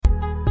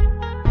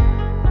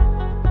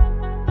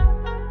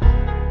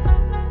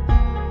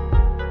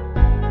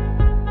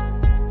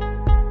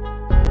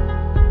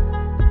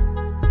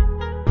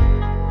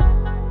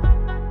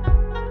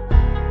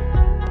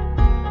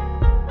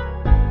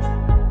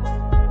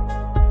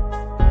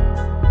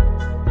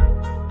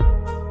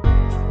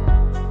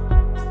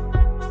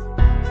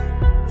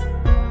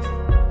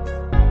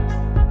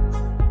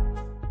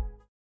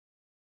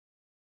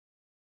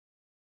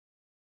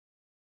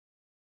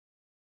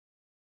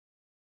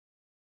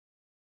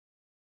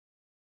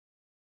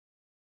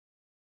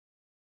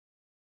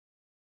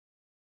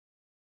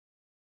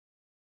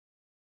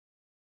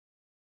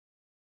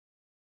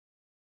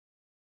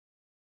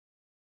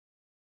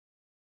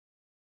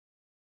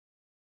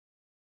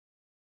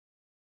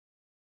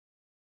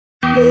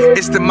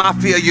It's the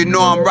mafia, you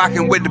know I'm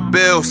rocking with the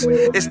Bills.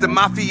 It's the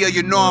mafia,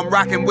 you know I'm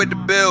rocking with the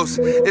Bills.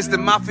 It's the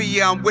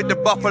mafia, I'm with the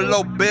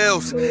Buffalo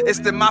Bills. It's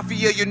the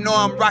mafia, you know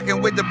I'm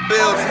rocking with the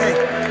Bills. Hey,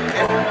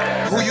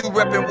 who you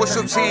reppin'? What's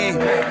your team?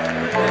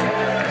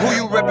 Who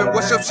you reppin'?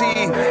 What's your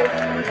team?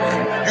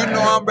 You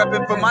know I'm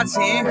reppin' for my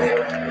team.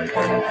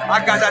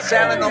 I got that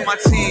talent on my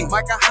team.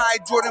 Micah High,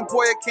 Jordan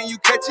Poyer, can you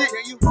catch it?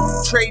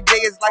 Trade day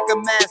is like a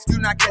mask, you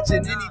not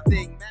catching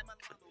anything.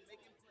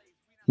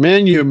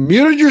 Man, you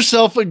muted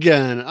yourself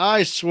again.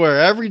 I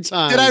swear, every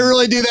time. Did I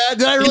really do that?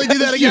 Did I really do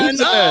that again?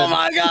 Oh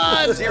my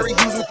God! Jerry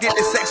Hughes will get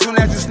the sex soon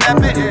as you snap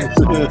it.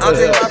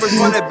 Andre Roberts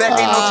run it back.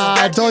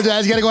 I told you I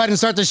was gonna go ahead and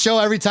start the show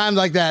every time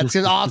like that. It's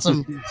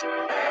awesome.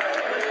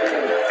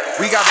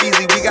 We got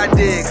Beasley, we got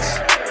Diggs.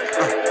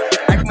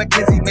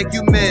 McKenzie make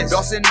you miss.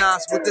 Dawson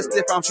Knox with the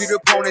stiff arm, treat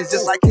opponents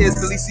just like his.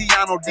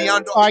 Feliciano,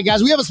 Deion. All right,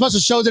 guys, we have a special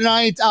show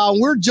tonight.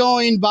 We're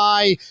joined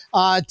by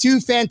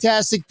two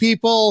fantastic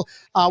people.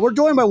 We're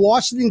joined by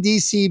Washington,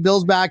 D.C.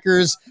 Bills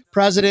backers,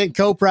 president,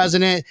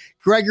 co-president,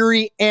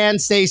 Gregory and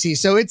Stacie.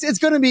 So it's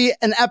going to be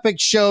an epic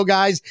show,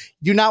 guys.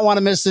 Do not want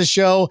to miss this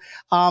show.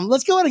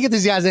 Let's go ahead and get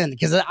these guys in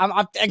because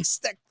I'm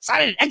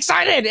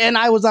excited. And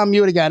I was on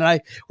mute again.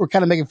 And we're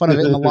kind of making fun of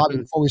it in the lobby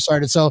before we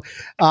started. So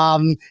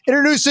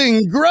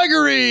introducing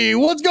Gregory.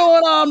 What's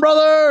going on,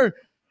 brother?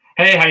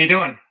 Hey, how you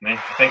doing?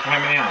 Thanks for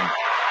having me on.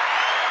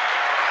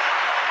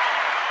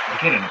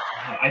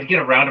 I'd get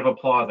a round of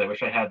applause. I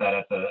wish I had that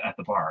at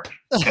the bar.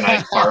 Can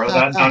I borrow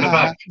that sound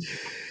effect?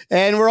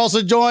 And we're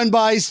also joined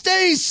by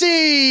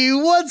Stacie.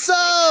 What's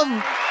up?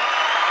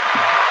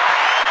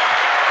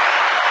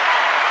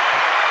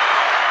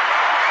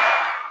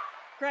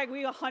 Greg,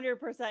 we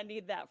 100%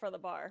 need that for the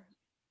bar.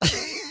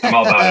 I'm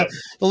all about it.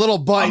 The little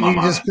button you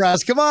just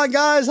press. Come on,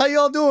 guys. How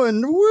y'all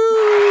doing? Woo!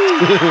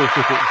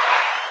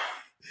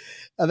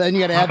 And then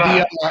you got to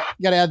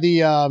add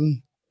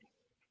the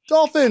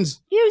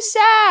Dolphins. You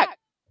suck.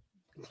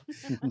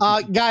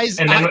 Guys,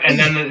 and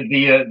then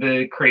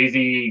the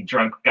crazy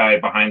drunk guy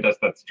behind us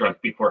that's drunk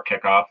before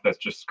kickoff that's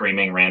just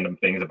screaming random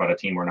things about a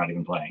team we're not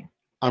even playing.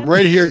 I'm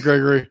right here,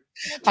 Gregory.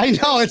 I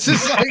know, it's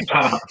just like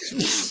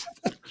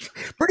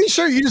pretty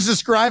sure you just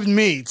described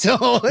me.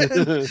 So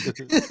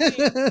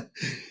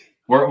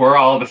we're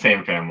all the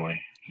same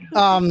family.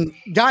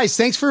 Guys,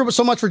 thanks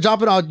so much for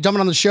jumping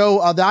on the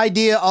show. The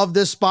idea of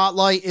this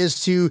spotlight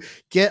is to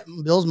get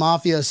Bills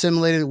Mafia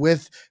assimilated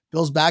with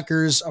Bills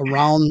backers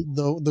around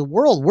the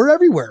world. We're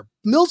everywhere.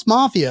 Bills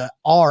Mafia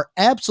are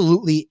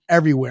absolutely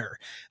everywhere.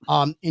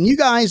 And you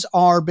guys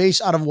are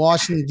based out of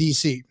Washington,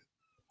 D.C.,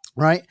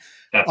 right?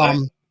 That's right.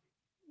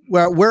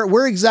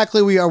 Where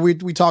exactly are we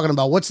talking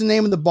about? What's the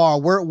name of the bar?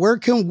 Where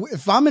can,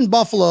 if I'm in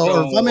Buffalo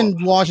or if I'm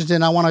in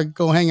Washington, I want to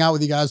go hang out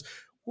with you guys.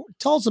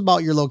 Tell us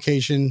about your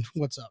location.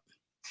 What's up?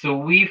 So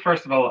we,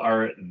 first of all,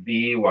 are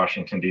the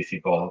Washington, D.C.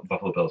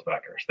 Buffalo Bills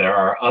backers. There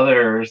are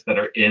others that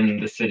are in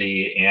the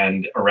city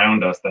and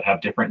around us that have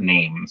different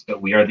names,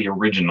 but we are the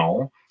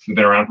original. We've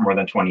been around for more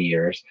than 20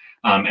 years.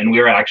 And we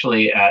are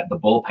actually at the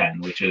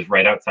Bullpen, which is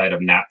right outside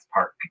of Nats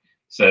Park.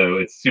 So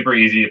it's super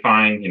easy to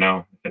find.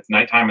 If it's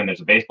nighttime and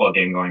there's a baseball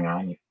game going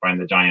on, you find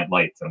the giant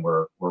lights, and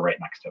we're right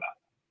next to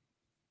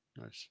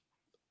that. Nice.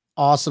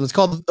 Awesome. It's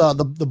called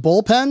the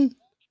Bullpen?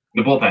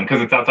 The Bullpen,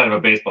 because it's outside of a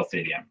baseball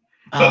stadium.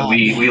 But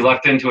we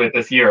lucked into it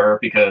this year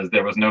because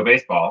there was no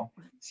baseball,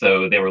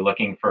 so they were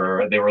looking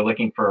for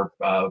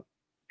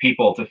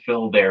people to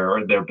fill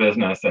their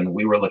business, and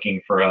we were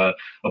looking for a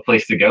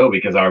place to go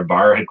because our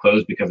bar had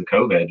closed because of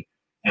COVID.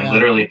 And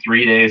literally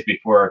 3 days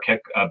before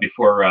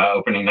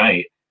opening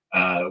night,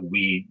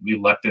 we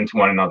lucked into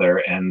one another,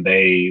 and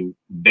they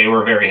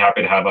were very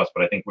happy to have us,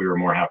 but I think we were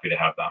more happy to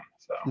have them.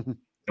 So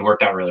it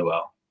worked out really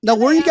well. Now,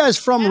 where are you guys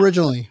from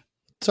originally?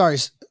 Sorry,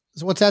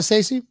 what's that,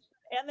 Stacie?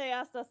 And they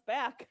asked us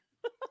back.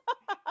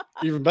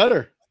 Even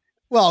better.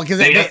 Well, because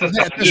they're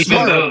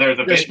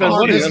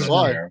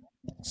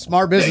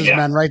smart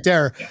businessmen right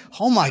there. Yeah.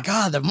 Oh my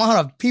God, the amount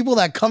of people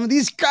that come,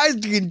 these guys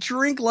can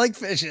drink like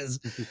fishes.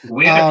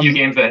 We had a few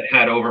games that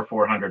had over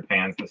 400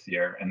 fans this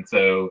year. And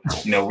so,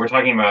 we're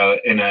talking about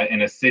in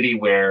a city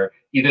where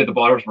either the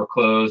bars were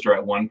closed or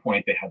at one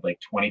point they had like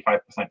 25%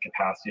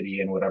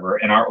 capacity and whatever.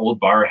 And our old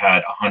bar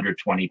had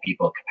 120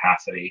 people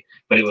capacity,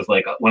 but it was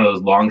like one of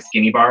those long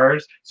skinny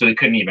bars. So it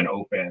couldn't even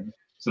open.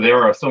 So there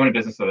were so many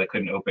businesses that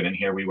couldn't open, and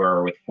here we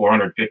were with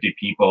 450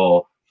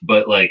 people,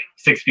 but like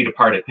 6 feet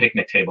apart at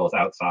picnic tables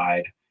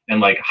outside, and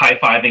like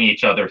high-fiving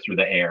each other through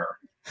the air.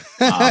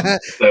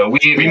 So we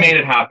made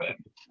it happen.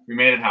 We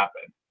made it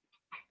happen.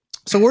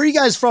 So where are you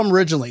guys from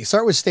originally?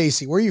 Start with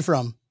Stacie. Where are you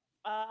from?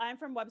 I'm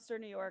from Webster,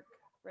 New York,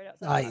 right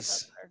outside.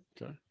 Nice.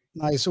 Okay.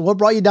 Nice. So what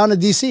brought you down to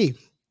DC?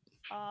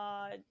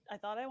 I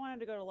thought I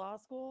wanted to go to law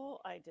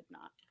school. I did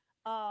not.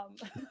 That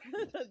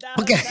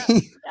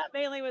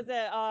mainly was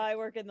it. I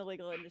work in the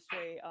legal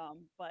industry,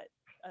 but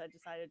I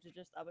decided to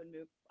just up and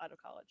move out of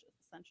college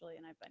essentially,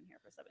 and I've been here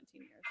for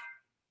 17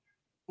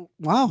 years.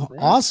 Wow. Right.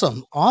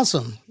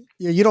 Awesome.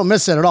 You don't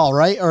miss it at all,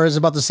 right? Or is it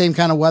about the same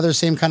kind of weather,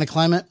 same kind of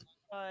climate?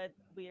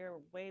 We are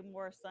way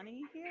more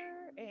sunny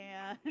here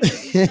and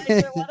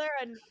nicer weather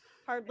and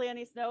hardly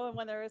any snow, and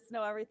when there is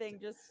snow, everything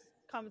just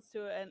comes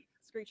to a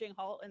screeching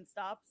halt and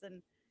stops.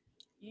 And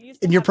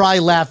you're probably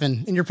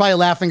laughing. And you're probably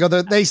laughing. Go,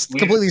 they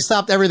completely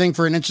stopped everything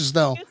for an inch of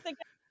snow. We used to get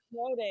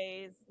snow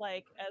days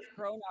like as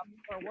grown-ups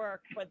for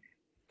work, but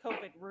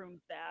COVID ruined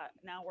that.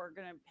 Now we're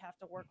gonna have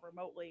to work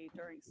remotely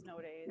during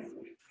snow days.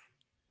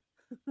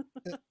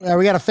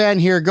 We got a fan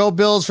here. Go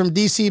Bills from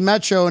DC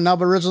Metro, and now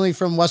but originally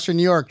from Western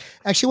New York.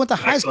 Actually went to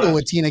high school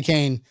with Tina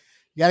Kane.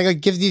 You gotta go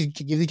give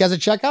these guys a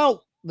check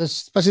out,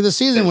 especially this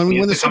season when we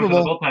win the Super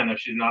Bowl. The bullpen if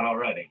she's not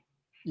already.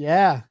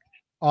 Yeah,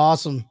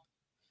 awesome.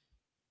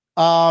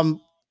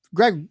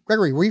 Gregory,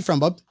 where are you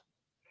from, bub?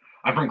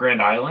 I'm from Grand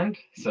Island,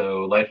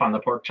 so life on the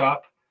pork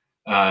chop.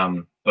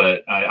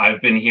 But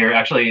I've been here.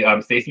 Actually,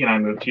 Stacie and I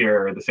moved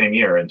here the same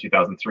year in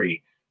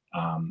 2003.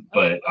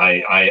 But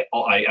I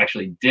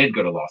actually did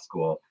go to law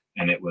school,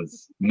 and it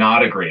was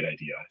not a great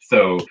idea.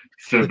 So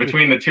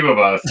between the two of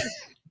us,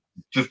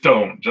 just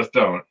don't.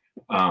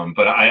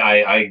 But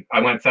I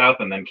went south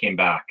and then came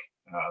back.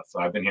 So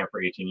I've been here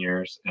for 18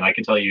 years, and I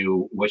can tell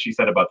you what she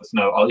said about the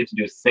snow. All you have to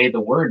do is say the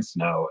word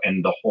snow,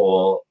 and the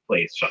whole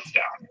place shuts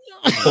down.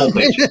 The whole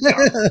place shuts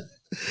down.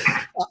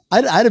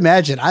 I'd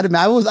imagine. I think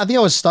I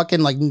was stuck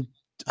in like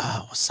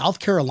South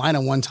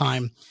Carolina one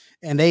time,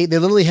 and they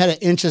literally had an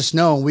inch of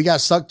snow, and we got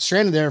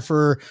stranded there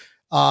for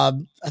I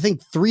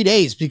think 3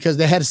 days because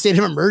they had a state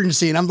of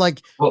emergency. And I'm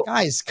like,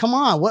 guys, come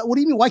on, what do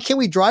you mean? Why can't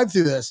we drive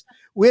through this?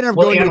 We ended up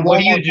going to the what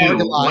do you do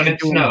when it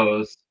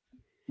snows?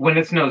 When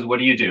it snows, what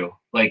do you do?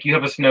 Like you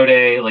have a snow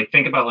day. Like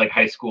think about like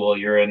high school.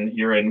 You're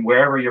in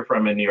wherever you're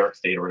from in New York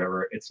State or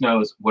whatever. It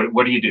snows.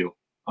 What do you do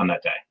on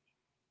that day?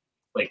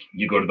 Like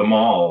you go to the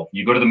mall,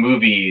 you go to the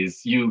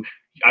movies,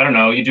 I don't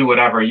know, you do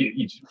whatever.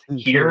 You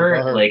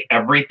here, like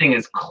everything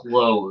is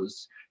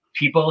closed.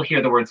 People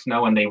hear the word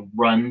snow and they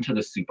run to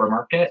the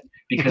supermarket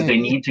because they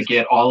need to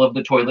get all of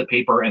the toilet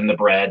paper and the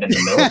bread and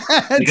the milk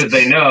because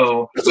they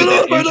know with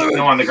that inch of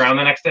snow on the ground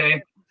the next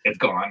day, it's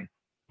gone.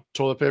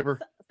 Toilet paper.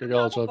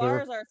 Bars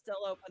are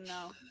still open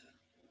though.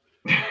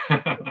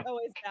 It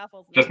always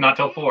baffles me. Just not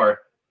till 4.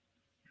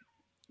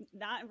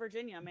 Not in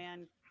Virginia,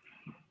 man.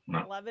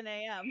 No. 11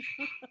 a.m.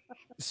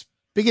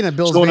 Speaking of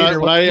Bills, so Vader,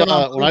 when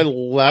I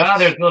left,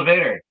 there's Bill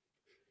Vader.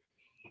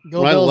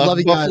 Go Bills, love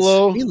you guys.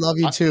 We love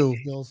you too,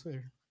 Bills.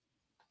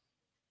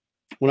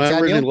 When I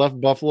originally left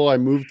Buffalo, I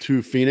moved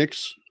to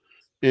Phoenix,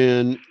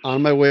 and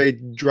on my way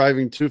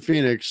driving to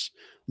Phoenix,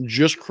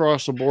 just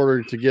crossed the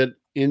border to get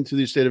into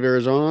the state of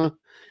Arizona,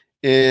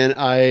 and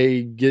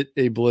I get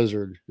a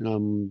blizzard, and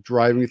I'm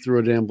driving through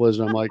a damn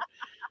blizzard. I'm like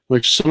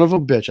son of a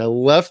bitch. I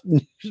left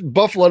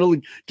Buffalo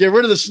to get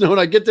rid of the snow,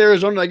 and I get to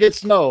Arizona, and I get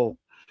snow.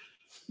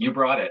 You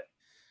brought it.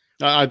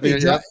 I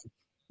think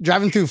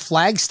driving through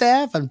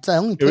Flagstaff. I'm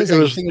telling you, it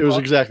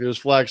was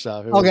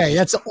Flagstaff.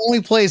 That's the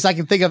only place I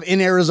can think of in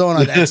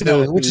Arizona that's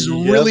snow, which is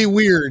really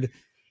weird.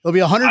 It'll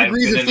be 100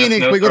 degrees in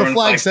Phoenix. We go to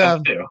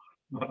Flagstaff.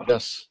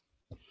 Yes.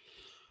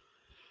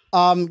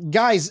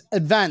 Guys,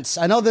 events.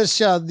 I know this.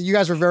 You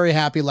guys were very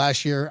happy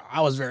last year. I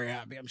was very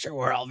happy. I'm sure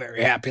we're all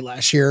very happy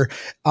last year.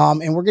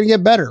 And we're gonna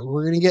get better.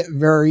 We're gonna get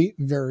very,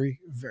 very,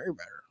 very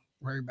better.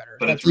 Very better.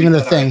 But that's even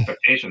a thing.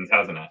 Expectations,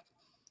 hasn't it?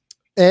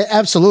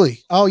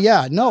 Absolutely. Oh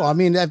yeah. No, I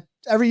mean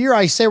every year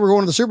I say we're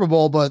going to the Super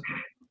Bowl, but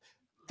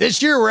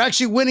this year we're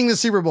actually winning the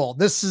Super Bowl.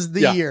 This is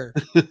the year.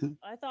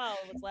 I thought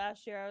it was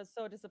last year. I was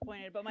so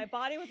disappointed, but my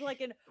body was like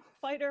in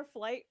fight or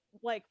flight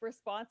like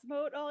response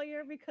mode all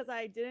year because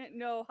I didn't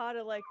know how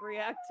to like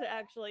react to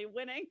actually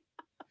winning.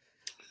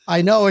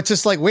 I know. It's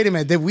just like, wait a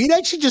minute, did we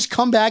actually just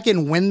come back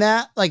and win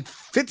that? Like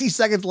 50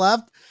 seconds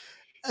left.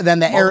 And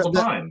then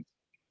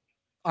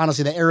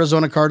honestly, the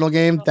Arizona Cardinal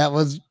game,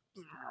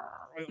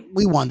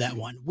 we won that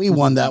one.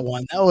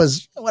 That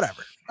was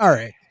whatever. All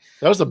right.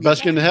 That was the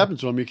best game to happen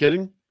to them. You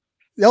kidding?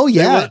 Oh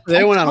yeah.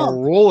 They went on a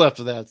roll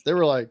after that. They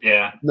were like,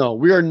 no,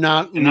 we are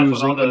not and losing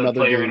that's what all the another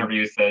player game.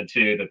 Interviews said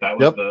too, that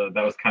was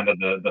that was kind of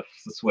the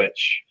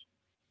switch.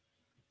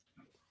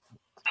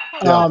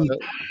 Guy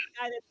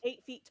that's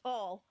 8 feet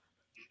tall.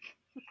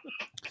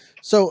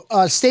 So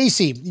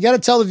Stacie, you got to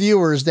tell the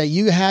viewers that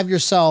you have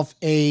yourself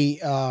a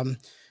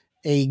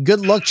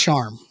good luck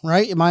charm,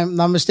 right? Am I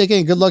not mistaken?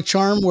 A good luck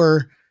charm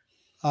where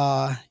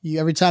you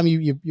every time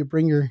you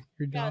bring your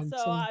dog. Yeah,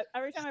 so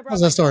every time I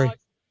brought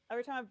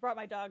every time I brought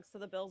my dogs to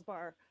the Bills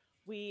bar,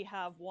 we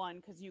have one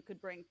because you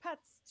could bring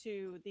pets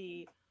to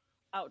the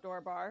outdoor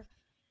bar.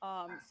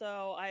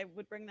 So I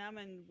would bring them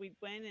and we'd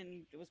win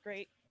and it was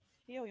great.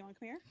 Theo, you want to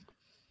come here?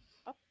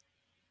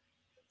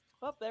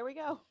 Oh, there we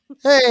go.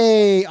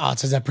 Hey,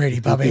 it's that pretty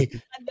puppy.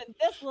 And then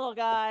this little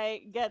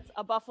guy gets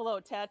a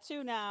buffalo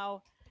tattoo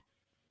now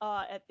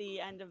at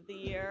the end of the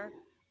year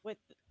with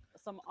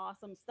some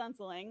awesome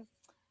stenciling.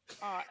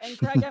 And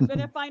Greg, I'm going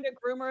to find a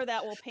groomer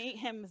that will paint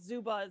him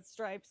Zubaz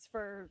stripes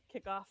for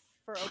kickoff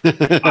for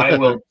opening. I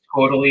will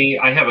totally.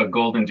 I have a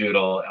golden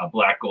doodle, a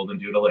black golden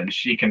doodle, and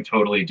she can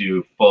totally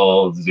do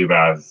full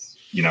Zubaz.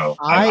 You know,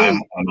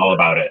 I'm all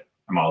about it.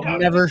 I'm all about it. I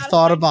never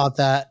thought about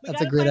that.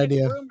 That's a great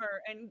idea. Groomer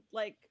and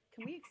like,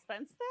 can we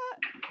expense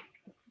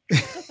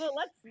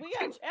that? We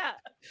got chat.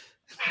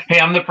 Hey,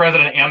 I'm the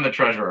president and the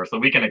treasurer, so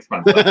we can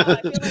expense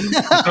that.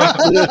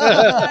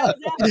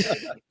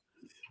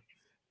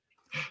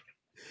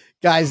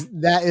 Guys,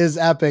 that is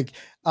epic.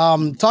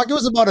 Talk to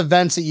us about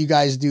events that you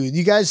guys do. Do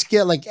you guys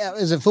get like,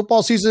 is it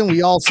football season?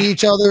 We all see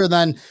each other, and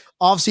then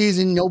off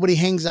season nobody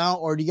hangs out,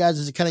 or do you guys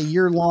is it kind of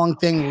year long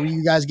thing where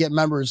you guys get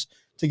members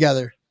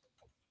together?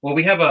 Well,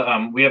 we have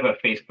a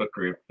Facebook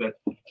group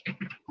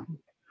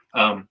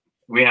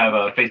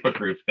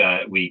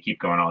that we keep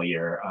going all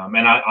year,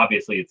 and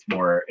obviously it's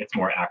more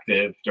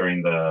active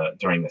during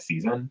the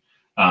season,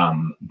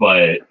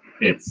 but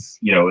it's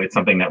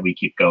something that we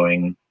keep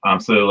going.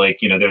 So like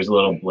there's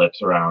little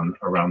blips around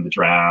the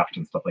draft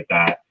and stuff like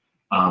that.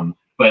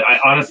 But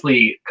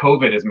honestly,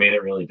 COVID has made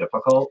it really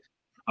difficult.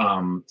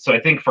 So I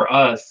think for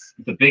us,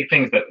 the big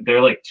things that there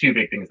are like two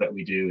big things that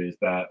we do is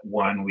that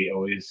one, we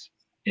always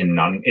in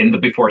the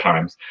before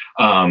times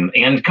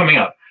and coming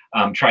up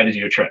try to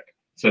do a trip.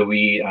 So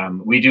we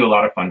do a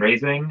lot of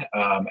fundraising,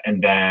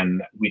 and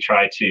then we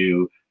try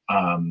to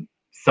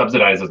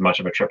subsidize as much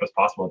of a trip as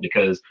possible,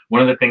 because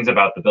one of the things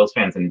about the Bills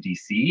fans in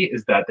DC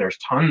is that there's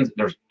tons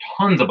of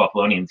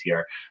Buffalonians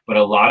here, but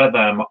a lot of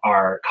them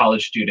are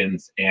college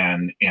students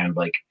and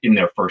like in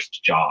their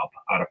first job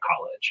out of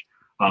college.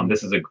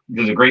 This is a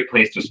great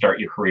place to start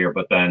your career,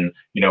 but then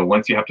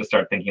once you have to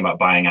start thinking about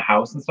buying a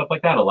house and stuff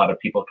like that, a lot of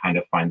people kind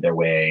of find their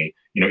way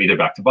either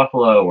back to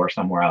Buffalo or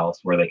somewhere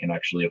else where they can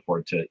actually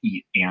afford to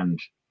eat and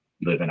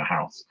live in a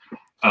house.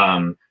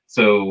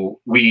 So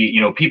we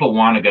people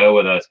want to go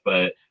with us,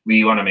 but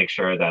we want to make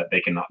sure that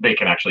they can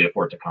actually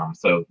afford to come.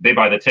 So they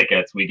buy the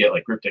tickets, we get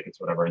like group tickets,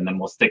 whatever, and then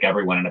we'll stick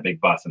everyone in a big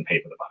bus and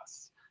pay for the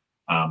bus.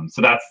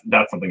 So that's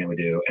something that we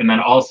do. And then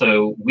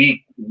also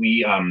we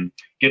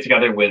get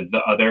together with the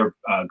other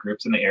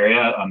groups in the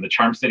area. The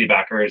Charm City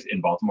Backers in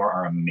Baltimore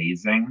are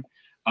amazing.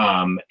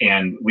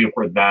 And we work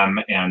with them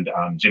and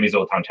Jimmy's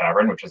Old Town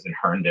Tavern, which is in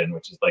Herndon,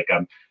 which is like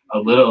a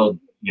little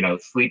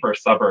sleeper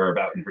suburb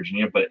out in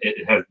Virginia, but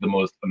it has the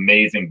most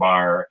amazing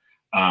bar.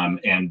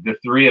 And the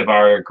three of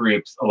our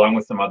groups, along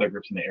with some other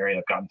groups in the area,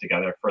 have gotten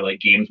together for like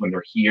games when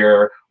they're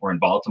here or in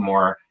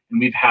Baltimore, and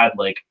we've had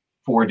like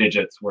 4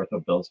 digits worth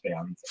of Bills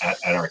fans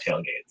at our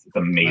tailgates. It's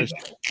amazing.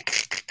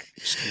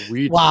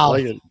 Sweet. Wow.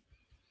 Like it.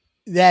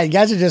 Yeah, you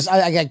guys are just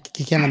I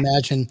can't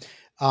imagine.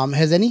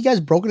 Has any of you guys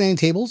broken any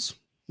tables?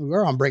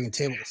 We're on breaking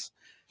tables.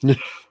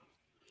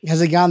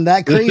 Has it gone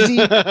that crazy?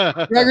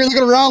 Gregory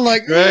looking around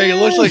like Greg, it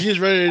looks like he's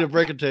ready to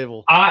break a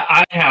table.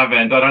 I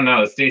haven't. I don't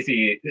know.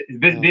 Stacie,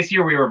 this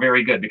year we were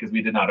very good because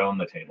we did not own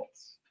the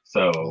tables.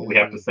 So we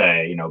have to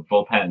say,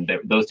 bullpen,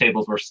 those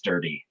tables were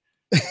sturdy.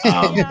 But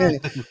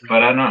I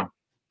don't know.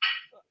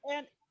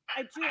 And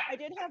I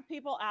did have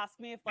people ask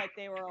me if like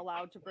they were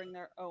allowed to bring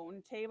their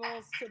own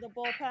tables to the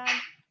bullpen.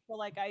 But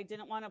like I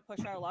didn't want to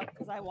push our luck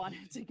because I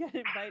wanted to get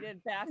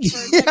invited back.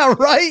 Yeah,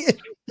 right.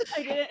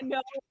 I didn't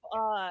know.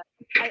 I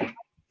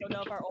don't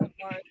know if our old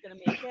bar is gonna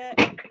make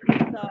it.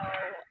 So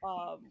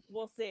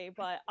we'll see.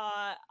 But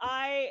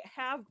I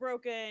have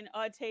broken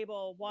a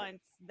table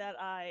once that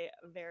I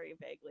very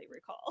vaguely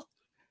recall.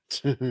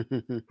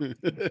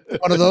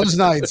 One of those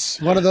nights.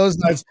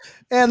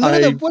 And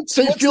I what's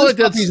feel like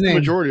that's the name?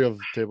 majority of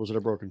tables that are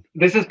broken.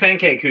 This is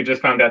Pancake, who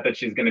just found out that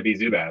she's going to be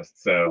Zubaz.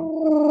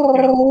 So,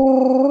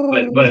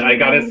 but I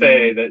gotta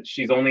say that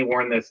she's only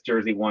worn this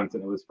jersey once,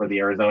 and it was for the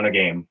Arizona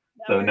game.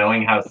 So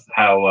knowing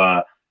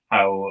how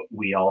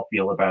we all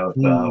feel about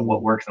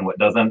what works and what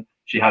doesn't,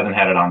 she hasn't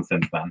had it on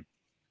since then.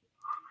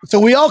 So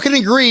we all can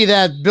agree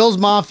that Bills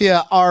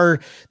Mafia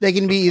they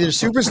can be either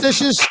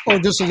superstitious or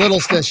just a little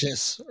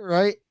stitious,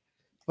 right?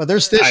 But they're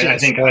stitious. I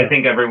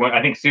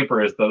think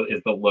super is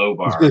the low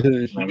bar,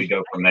 and then we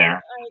go from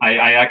there.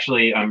 I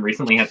actually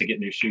recently had to get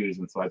new shoes,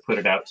 and so I put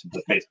it out to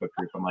the Facebook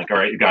group. I'm like, all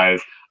right, you guys,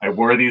 I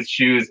wore these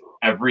shoes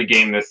every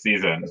game this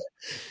season,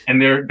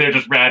 and they're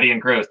just ratty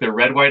and gross. They're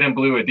red, white, and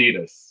blue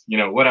Adidas,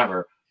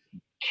 whatever.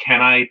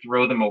 Can I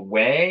throw them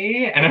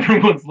away? And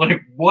everyone's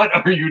like, what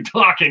are you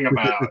talking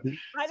about?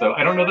 I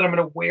don't know that I'm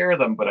going to wear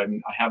them, but I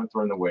haven't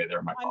thrown them away. They're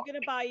in my pocket. I'm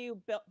going to buy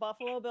you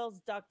Buffalo Bills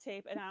duct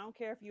tape, and I don't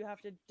care if you have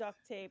to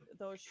duct tape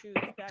those shoes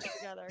back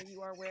together.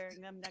 You are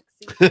wearing them next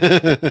season.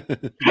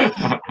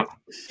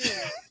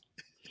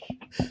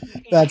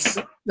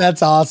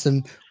 That's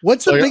awesome.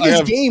 What's the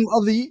biggest game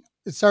of the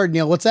 – sorry,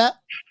 Neil, what's that?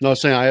 No, I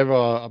was saying I have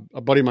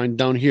a buddy of mine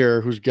down here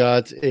who's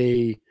got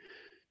a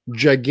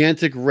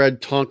gigantic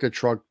red Tonka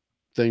truck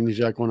thing he's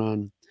got going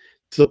on,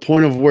 to the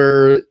point of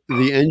where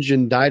the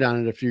engine died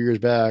on it a few years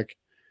back,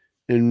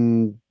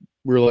 and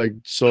we're like,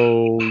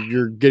 so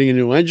you're getting a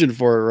new engine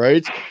for it,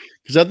 right?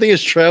 Because that thing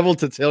has traveled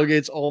to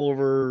tailgates all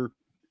over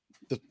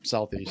the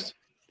Southeast.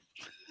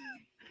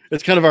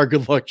 It's kind of our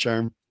good luck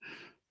charm.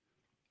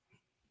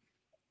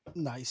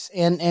 Nice.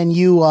 And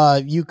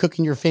you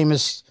cooking your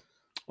famous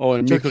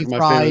and me cooking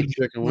my favorite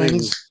chicken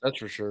wings. That's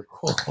for sure.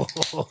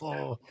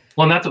 Well,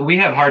 and that's we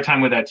have a hard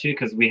time with that too,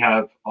 because we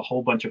have a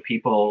whole bunch of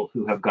people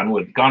who have gone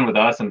with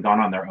us and gone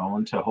on their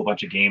own to a whole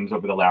bunch of games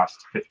over the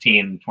last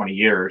 15, 20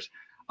 years,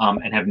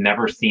 and have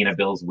never seen a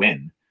Bills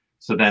win.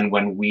 So then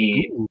when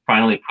we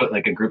finally put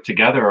like a group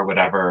together or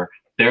whatever,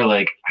 they're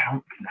like, I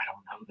don't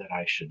that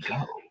I should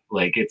go.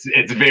 Like it's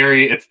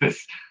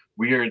this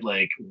weird,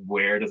 like,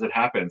 where does it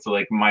happen? So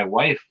like my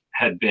wife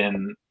had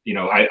been,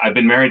 I've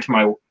been married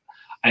to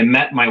I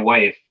met my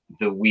wife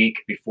the week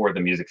before the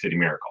Music City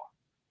Miracle.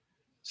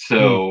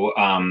 So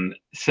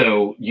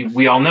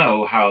we all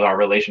know how our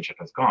relationship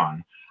has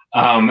gone.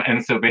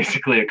 And so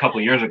basically a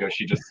couple years ago,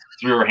 she just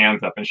threw her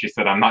hands up and she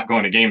said, I'm not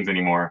going to games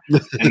anymore.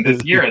 And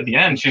this year at the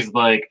end, she's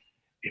like,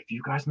 if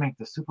you guys make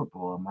the Super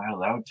Bowl, am I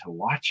allowed to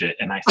watch it?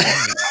 And I said,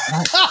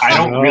 I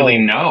don't really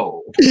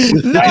know.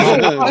 No,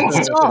 I'm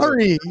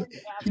sorry.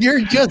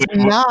 You're just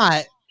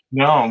not.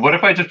 No, what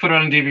if I just put it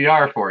on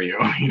DVR for you?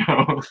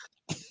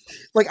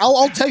 Like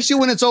I'll text you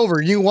when it's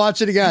over. You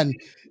watch it again.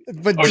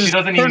 But she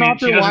doesn't even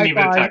need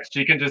a text.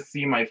 She can just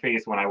see my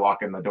face when I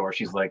walk in the door.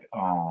 She's like,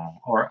 oh,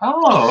 or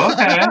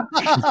okay.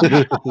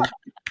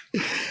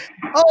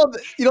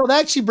 That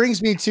actually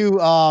brings me to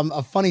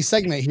a funny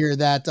segment here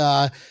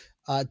that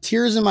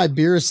Tears in My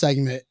Beer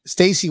segment.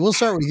 Stacie, we'll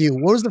start with you.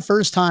 What was the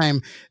first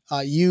time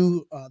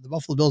the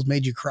Buffalo Bills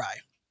made you cry?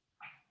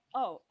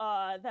 Oh,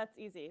 that's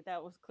easy.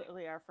 That was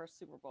clearly our first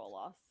Super Bowl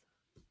loss.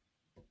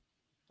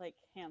 Like,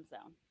 hands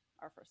down,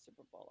 our first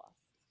Super Bowl loss.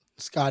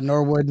 Scott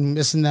Norwood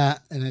missing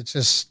that, and it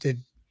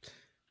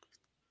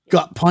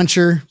gut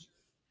puncher.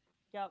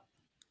 Yep.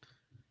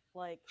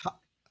 Like,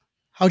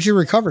 how'd you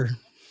recover?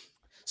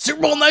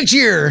 Super Bowl next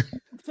year.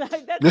 That's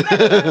next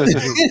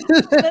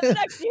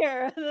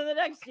year. The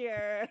next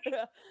year.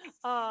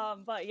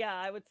 But yeah,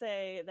 I would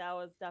say that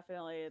was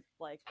definitely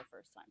like the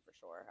first time for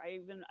sure. I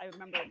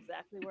remember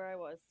exactly where I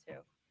was too.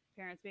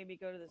 Parents made me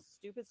go to this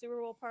stupid Super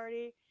Bowl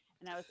party,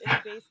 and I was in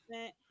the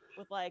basement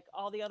with like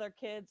all the other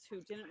kids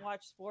who didn't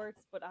watch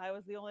sports, but I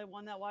was the only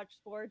one that watched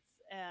sports,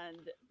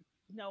 and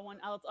no one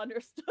else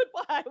understood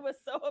why I was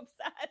so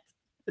upset.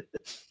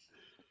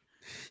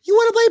 You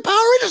want to play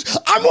Power Rangers?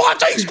 I'm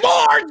watching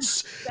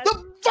sports. I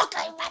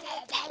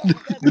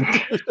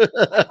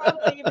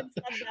probably even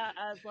said that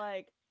as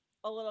like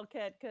a little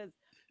kid, because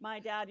my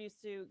dad used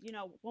to,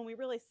 when we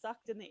really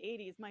sucked in the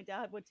 80s, my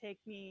dad would take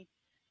me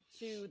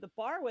to the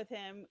bar with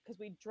him because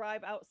we'd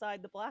drive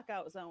outside the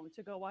blackout zone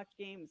to go watch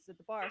games at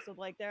the bar. So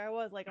like there I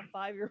was, like a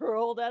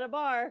 5-year-old at a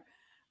bar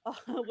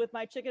with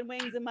my chicken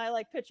wings and my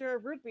like pitcher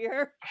of root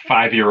beer.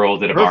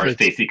 5-year-old at a bar,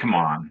 Stacie, come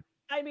on.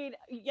 I mean,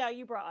 yeah,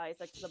 you brought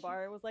Isaac to the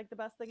bar. It was like the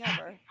best thing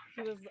ever.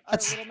 He was our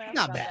little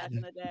mascot back in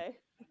the day.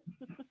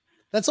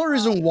 That's the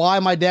reason why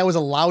my dad was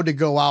allowed to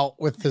go out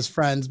with his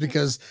friends,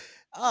 because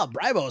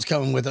Bribo's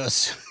coming with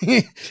us.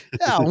 Yeah,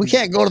 we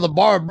can't go to the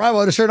bar.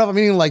 Bribo to shirt up. I'm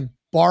eating like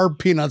bar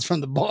peanuts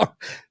from the bar.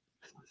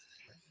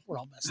 We're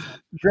all messed up.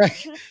 Greg,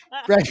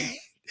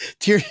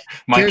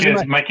 my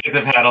kids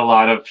have had a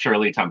lot of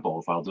Shirley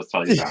Temples. I'll just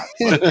tell you that.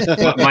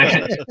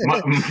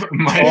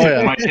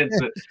 My kids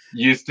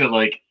used to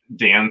like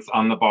dance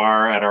on the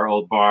bar at our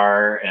old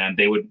bar, and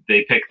they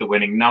pick the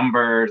winning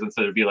numbers, and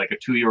so it'd be like a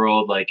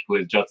 2-year-old like who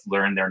had just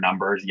learned their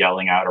numbers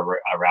yelling out a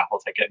raffle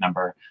ticket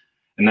number.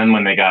 And then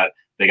when they got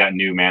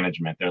new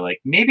management, they're like,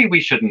 maybe we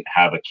shouldn't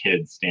have a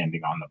kid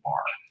standing on the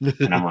bar.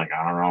 And I'm like,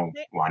 I don't know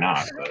why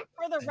not, but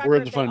for the record, we're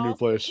at the find a new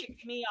place.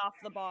 Kicked me off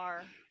the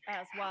bar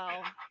as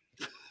well.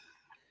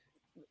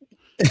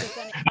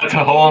 That's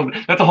a whole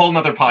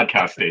nother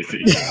podcast,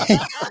 Stacie.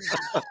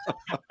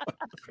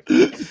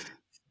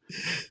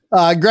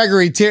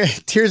 Gregory,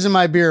 Tears in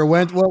My Beer.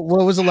 What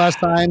was the last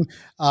time?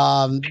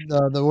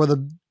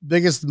 The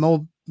biggest,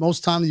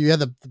 most time that you had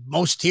the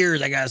most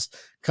tears, I guess,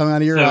 coming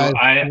out of your eyes.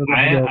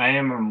 I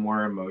am a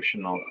more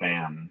emotional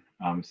fan.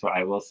 So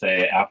I will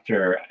say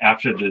after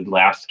the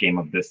last game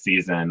of this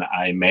season,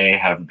 I may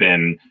have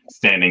been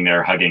standing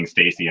there hugging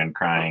Stacie and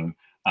crying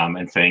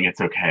and saying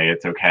it's okay.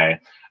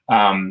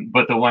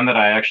 But the one that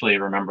I actually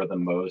remember the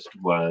most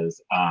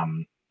was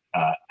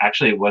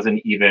actually it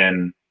wasn't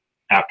even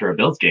after a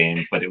Bills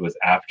game, but it was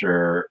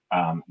after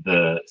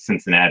the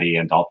Cincinnati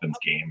and Dolphins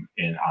game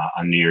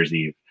on New Year's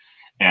Eve.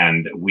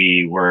 And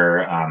we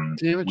were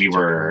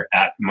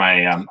at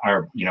my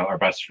our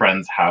best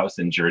friend's house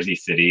in Jersey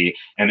City,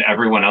 and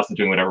everyone else is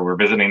doing whatever. We're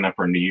visiting them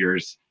for New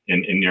Year's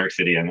in New York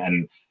City,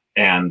 and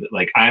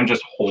like I'm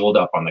just holed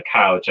up on the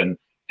couch, and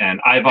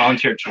I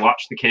volunteered to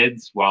watch the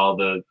kids while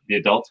the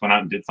adults went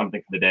out and did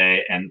something for the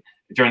day. And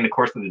during the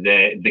course of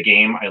the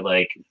game, I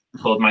like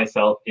pulled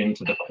myself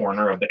into the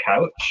corner of the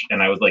couch,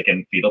 and I was like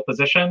in fetal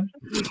position,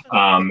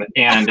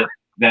 and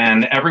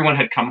then everyone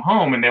had come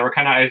home, and they were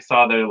I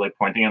saw they're like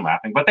pointing and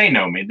laughing, but they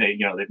know me. They've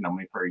known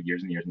me for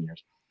years and years and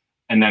years.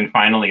 And then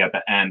finally at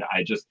the end,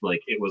 I just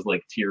it was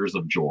like tears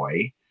of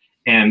joy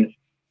and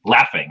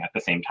laughing at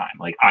the same time.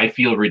 Like, I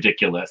feel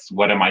ridiculous.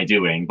 What am I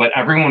doing? But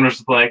everyone was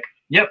just like,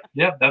 yep,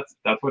 that's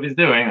what he's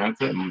doing. That's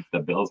it. The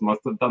Bills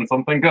must have done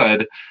something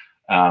good.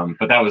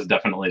 But that was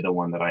definitely the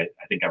one that I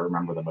think I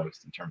remember the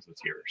most in terms of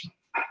tears.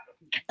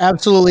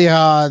 Absolutely.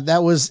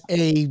 That was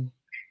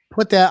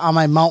put that on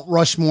my Mount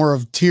Rushmore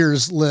of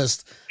tears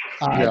list.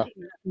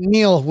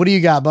 Neil, what do you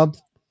got, bub?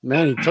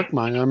 Man, he took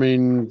mine. I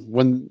mean,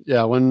 when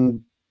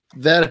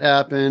that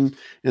happened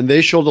and they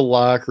showed the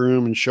locker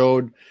room and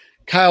showed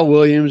Kyle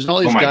Williams and all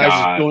these guys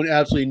just going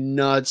absolutely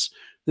nuts.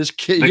 This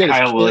kid, the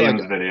Kyle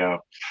Williams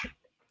video.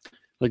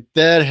 Like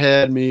that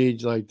had me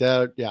like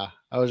that. Yeah,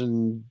 I was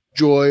in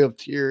joy of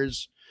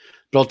tears.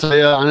 But I'll tell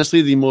you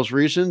honestly, the most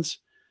recent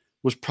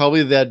was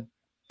probably that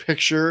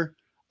picture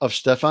of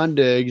Stefan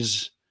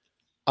Diggs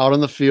out on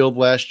the field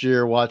last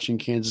year watching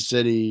Kansas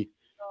City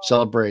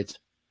celebrate.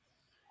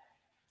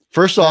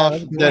 First off,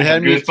 that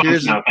had me in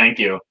tears. Now, thank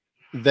you.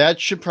 That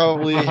should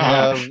probably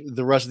have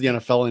the rest of the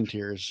NFL in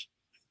tears.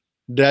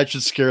 That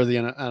should scare the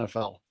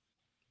NFL.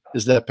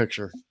 Is that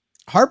picture?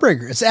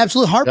 Heartbreaker. It's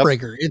absolute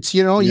heartbreaker. Yep. It's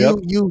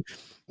you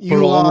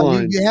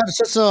have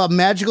such a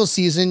magical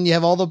season. You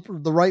have all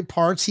the right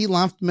parts. He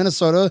left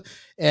Minnesota,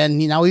 and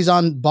now he's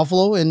on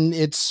Buffalo, and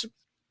it's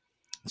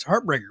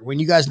heartbreaker. When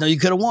you guys know you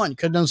could have won, you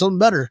could have done something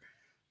better,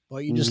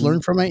 but you just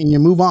learn from it and you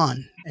move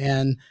on.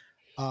 And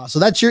so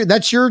that's your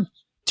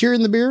tear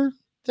in the beer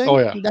thing. Oh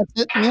yeah, that's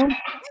it, Neil.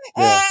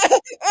 Yeah.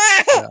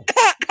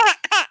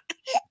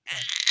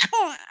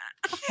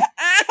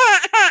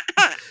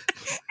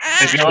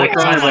 I feel like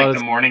it's on like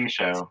the morning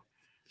show.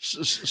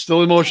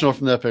 Still emotional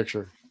from that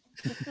picture.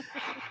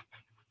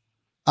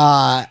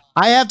 I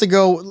have to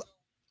go.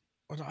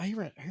 I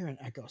hear an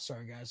echo.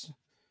 Sorry, guys.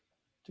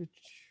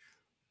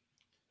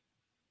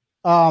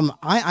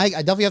 I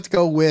definitely have to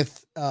go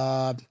with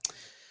when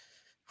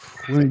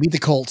we beat the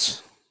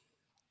Colts.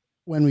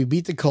 When we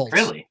beat the Colts,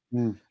 really?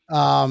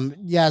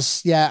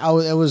 Yes, yeah.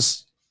 It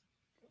was.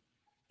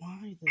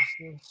 Why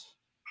this?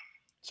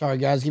 Sorry,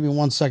 guys. Give me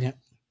 1 second.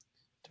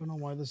 Don't know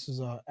why this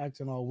is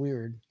acting all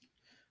weird.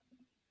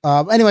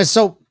 Anyway,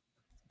 so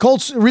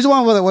Colts. The reason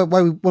why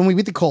when we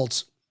beat the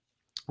Colts,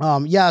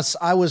 yes,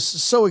 I was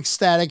so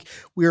ecstatic.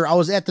 I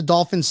was at the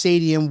Dolphin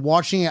Stadium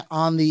watching it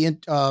on the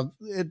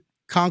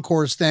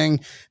concourse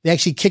thing. They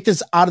actually kicked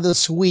us out of the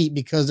suite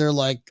because they're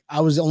like, I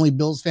was the only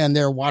Bills fan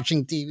there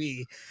watching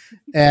TV,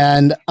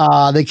 and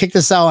they kicked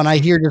us out. And I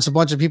hear just a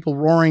bunch of people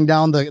roaring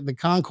down the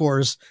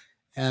concourse,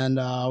 and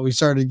we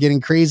started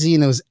getting crazy,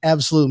 and it was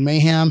absolute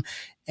mayhem.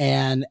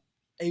 And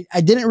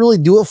I didn't really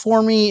do it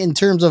for me in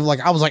terms of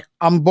like, I was like,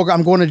 I'm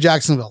going to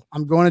Jacksonville.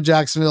 I'm going to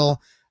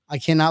Jacksonville. I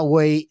cannot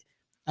wait.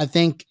 I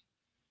think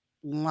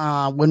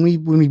when we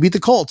beat the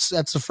Colts,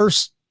 that's the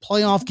first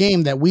playoff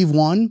game that we've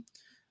won.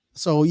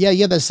 So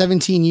yeah, that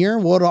 17 year.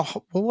 What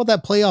about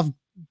that playoff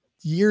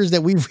years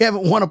that we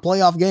haven't won a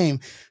playoff game?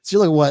 So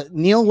you're like, what,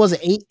 Neil, was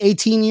it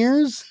 18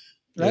 years?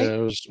 Right? Yeah,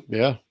 it was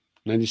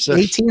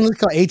 96.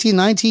 18,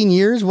 19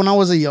 years when I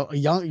was a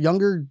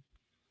younger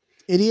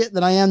idiot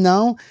than I am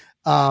now.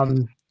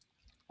 It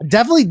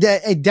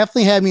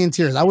definitely had me in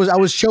tears. I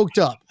was choked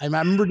up. I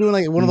remember doing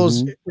like one of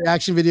those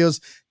reaction videos.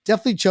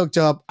 Definitely choked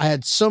up. I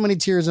had so many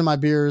tears in my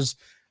beers.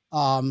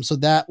 So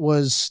that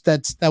was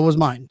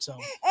mine. So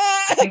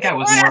I think I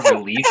was more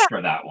relieved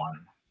for that one.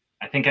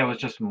 I think I was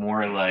just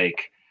more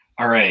like,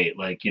 all right,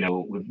 like,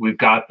 we've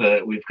got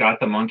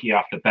the monkey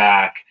off the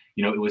back.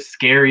 It was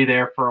scary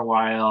there for a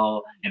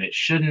while, and it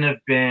shouldn't have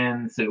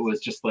been. So it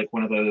was just like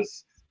one of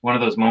those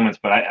moments.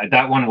 But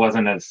that one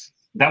wasn't as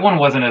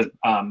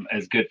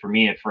good for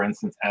me, for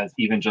instance, as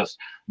even just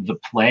the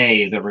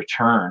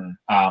return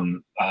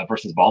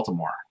versus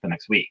Baltimore the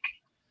next week.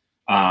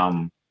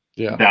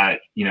 That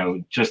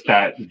just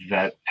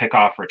that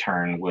pickoff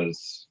return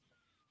was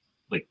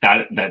like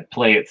that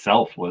play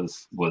itself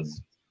was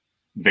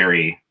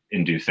very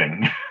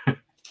inducing.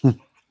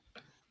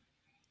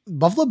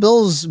 Buffalo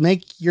Bills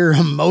make your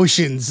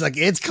emotions like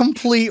it's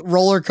complete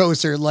roller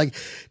coaster. Like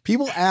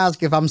people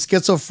ask if I'm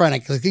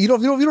schizophrenic. Like if you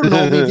don't know me,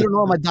 if you don't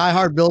know my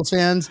diehard Bills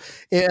fans,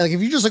 like if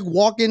you just like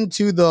walk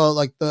into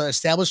the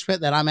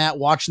establishment that I'm at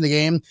watching the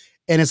game,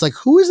 and it's like,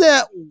 who is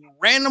that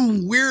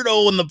random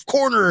weirdo in the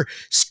corner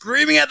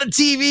screaming at the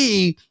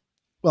TV?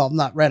 Well,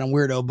 not random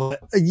weirdo,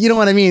 but you know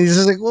what I mean. He's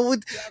just like, well,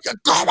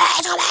 come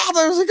on.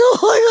 I was like,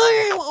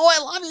 oh, I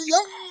love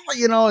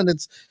you, and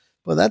it's.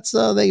 But that's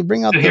they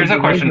bring up. So here's a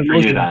question for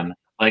you then.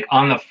 Like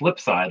on the flip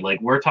side,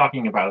 like we're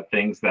talking about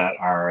things that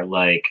are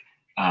like,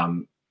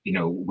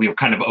 we're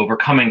kind of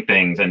overcoming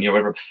things, and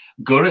whatever.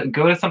 Go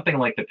to something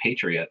like the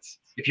Patriots.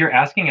 If you're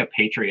asking a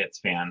Patriots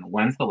fan,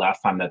 when's the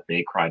last time that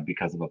they cried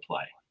because of a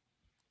play?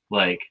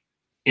 Like,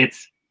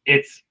 it's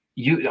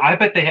you. I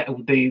bet they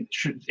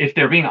if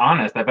they're being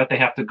honest, I bet they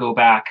have to go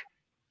back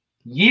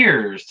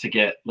years to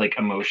get like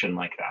emotion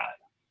like that.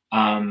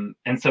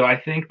 And so I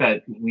think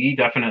that we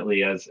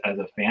definitely as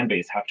a fan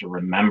base have to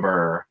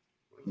remember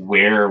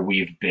where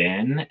we've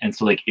been. And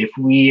so like if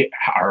we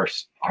are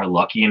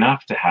lucky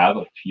enough to have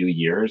a few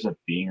years of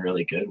being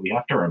really good, we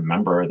have to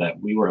remember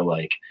that we were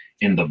like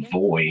in the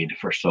void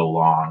for so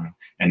long,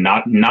 and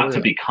not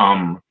to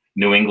become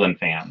New England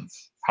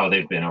fans how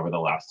they've been over the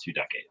last 2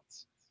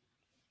 decades.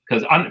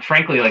 Because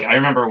frankly, like I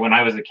remember when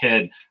I was a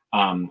kid,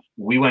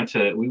 we went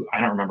to I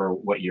don't remember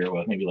what year it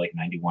was, maybe like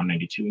 91,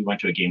 92. We went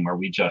to a game where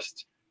we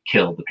just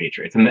killed the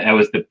Patriots, and it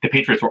was the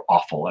Patriots were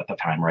awful at the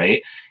time,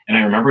 right? And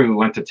I remember we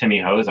went to Timmy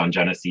Ho's on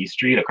Genesee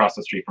Street, across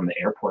the street from the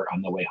airport,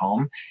 on the way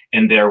home,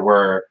 and there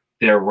were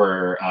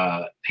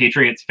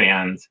Patriots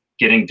fans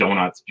getting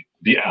donuts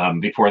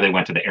before they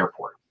went to the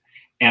airport.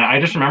 And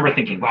I just remember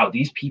thinking, wow,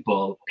 these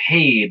people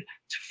paid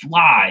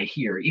fly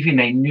here, even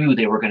they knew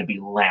they were going to be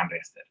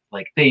lambasted.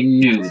 Like they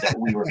knew that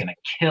we were going to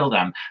kill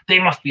them. They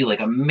must be like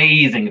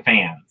amazing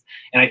fans.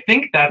 And I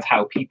think that's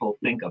how people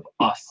think of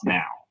us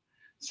now.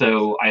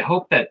 So I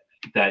hope that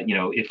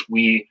if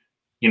we,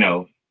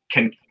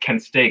 can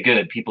stay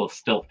good, people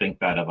still think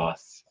that of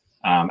us,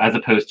 as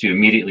opposed to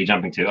immediately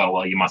jumping to, oh,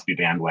 well, you must be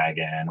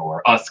bandwagon,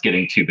 or us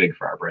getting too big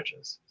for our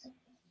britches.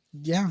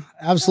 Yeah,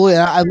 absolutely.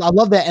 I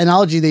love that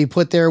analogy that you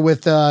put there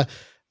with the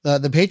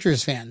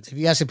Patriots fans. If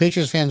you ask the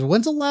Patriots fans,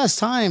 when's the last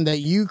time that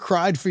you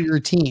cried for your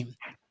team?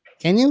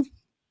 Can you?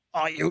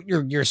 Oh,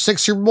 your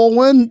 6 Super Bowl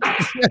win?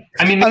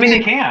 I mean, maybe they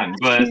can,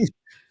 but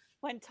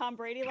when Tom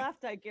Brady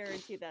left, I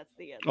guarantee that's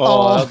the end.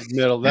 Oh,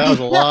 that was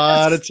a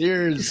lot of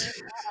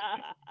tears.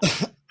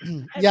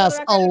 Yes,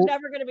 I'm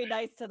never going to be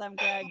nice to them,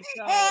 Greg.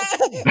 So.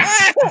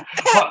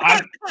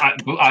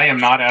 I am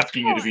not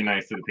asking you to be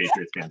nice to the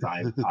Patriots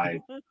fans.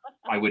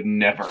 I would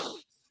never.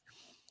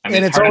 I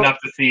mean, it's hard enough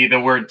to see the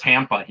word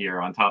Tampa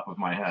here on top of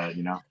my head,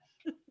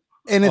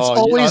 And it's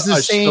always the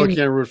same. I still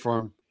can't root for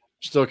him.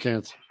 Still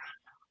can't.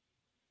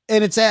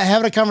 And it's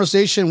having a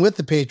conversation with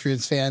the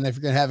Patriots fan. If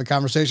you're going to have a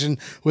conversation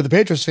with the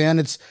Patriots fan,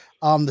 it's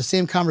the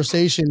same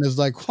conversation as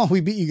like, well,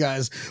 we beat you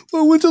guys.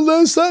 Well, when's the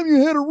last time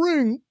you had a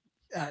ring?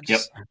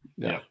 Yep.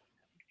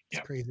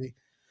 It's crazy.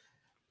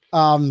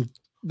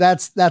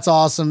 That's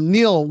awesome.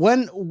 Neil,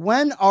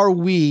 when are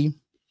we?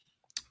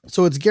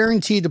 So it's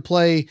guaranteed to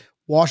play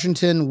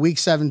Washington week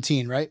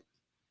 17, right?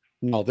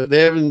 No,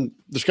 they haven't.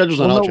 The schedule's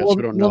not out yet, so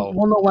we don't know.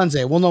 We'll know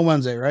Wednesday. We'll know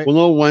Wednesday, right? We'll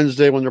know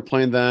Wednesday when they're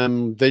playing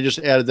them. They just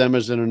added them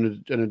as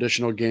an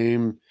additional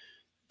game.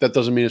 That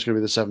doesn't mean it's going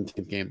to be the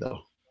 17th game, though.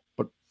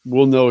 But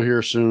we'll know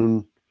here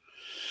soon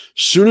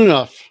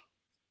enough.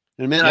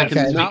 And man, I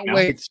cannot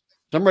wait.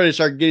 I'm ready to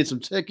start getting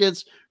some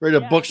tickets. Ready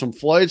to book some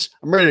flights.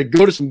 I'm ready to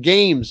go to some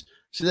games.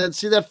 See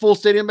that full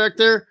stadium back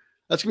there?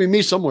 That's gonna be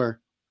me somewhere.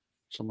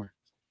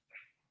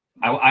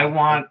 I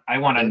want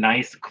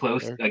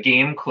a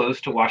game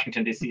close to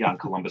Washington D.C. on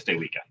Columbus Day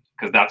weekend,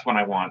 because that's when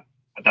I want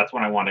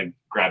to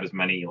grab as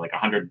many, like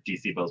 100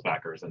 DC Bills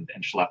backers and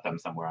schlep them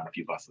somewhere on a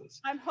few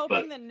buses. I'm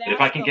hoping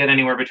if I can get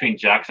anywhere between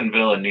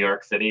Jacksonville and New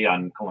York City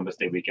on Columbus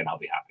Day weekend, I'll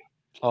be happy.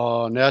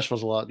 Oh, Nashville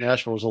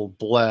was a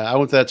blast. I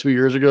went to that 2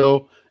 years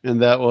ago,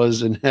 and that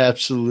was an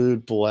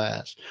absolute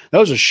blast. That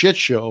was a shit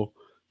show,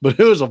 but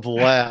it was a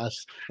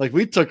blast. Like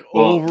we took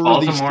over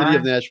the city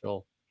of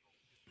Nashville.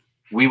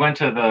 We went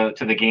to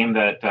the game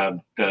that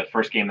the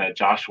first game that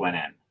Josh went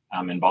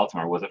in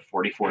Baltimore. Was it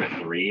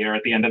 44-3 or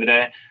at the end of the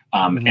day?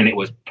 And it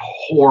was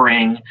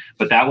pouring,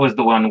 but that was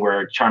the one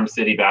where Charm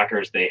City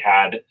backers, they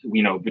had,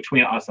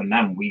 between us and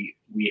them, we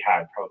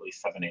had probably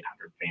 700-800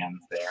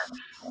 fans there.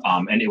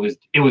 And it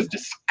was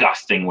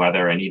disgusting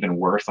weather and even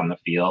worse on the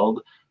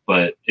field,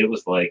 but it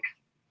was like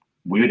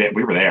we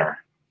were there.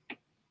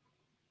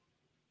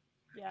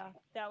 Yeah,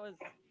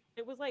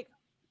 it was like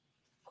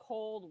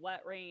cold,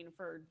 wet rain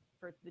for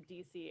the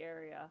DC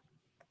area,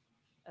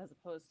 as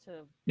opposed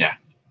to Yeah,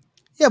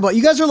 but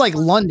you guys are like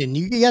London.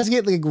 You guys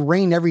get like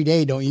rain every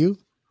day, don't you?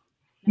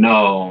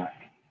 No,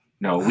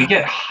 we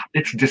get,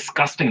 it's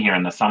disgusting here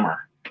in the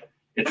summer.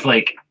 It's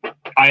like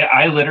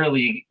I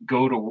literally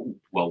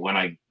when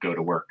I go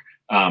to work,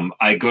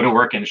 I go to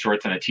work in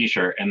shorts and a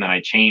t-shirt, and then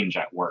I change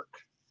at work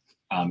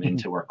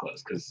into work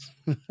clothes, because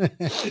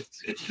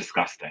it's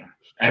disgusting.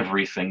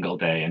 Every single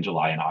day in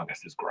July and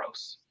August is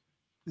gross.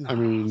 I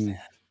mean,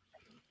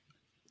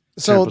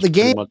 so the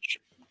game.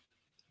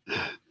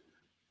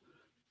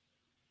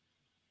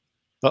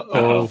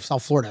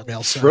 South Florida,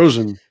 it's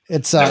frozen.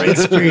 It's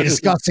pretty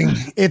disgusting.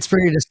 It's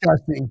pretty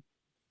disgusting.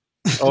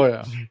 Oh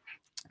yeah.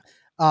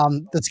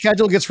 The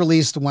schedule gets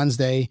released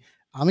Wednesday.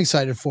 I'm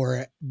excited for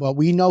it, but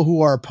we know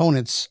who our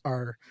opponents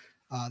are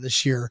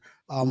this year.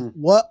 Do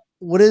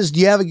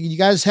you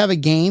guys have a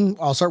game?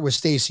 I'll start with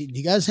Stacie. Do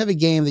you guys have a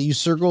game that you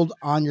circled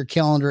on your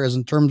calendar as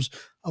in terms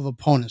of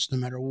opponents? No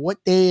matter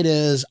what day it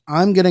is,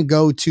 I'm going to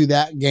go to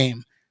that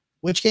game.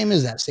 Which game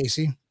is that,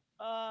 Stacie?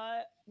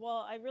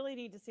 Well, I really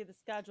need to see the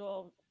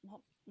schedule.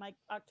 Well, my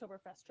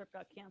Oktoberfest trip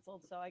got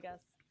canceled, so I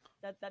guess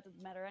that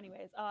doesn't matter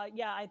anyways.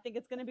 Yeah, I think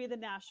it's going to be the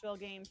Nashville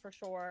game for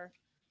sure.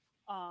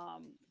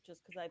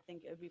 Just because I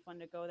think it would be fun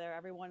to go there.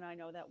 Everyone I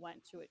know that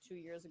went to it 2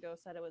 years ago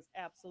said it was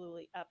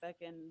absolutely epic,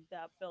 and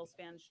that Bills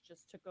fans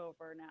just took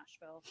over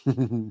Nashville.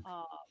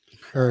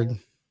 Heard.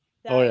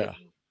 Oh yeah.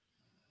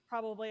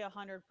 Probably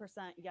 100%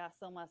 yes,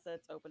 unless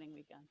it's opening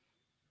weekend.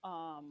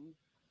 And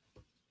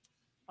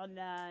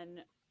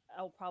then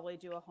I'll probably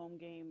do a home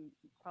game,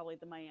 probably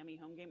the Miami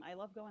home game. I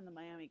love going to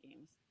Miami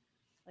games.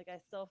 Like, I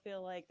still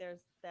feel like there's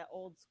that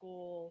old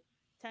school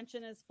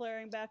tension is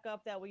flaring back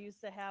up that we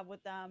used to have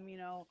with them,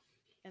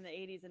 in the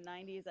 80s and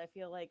 90s. I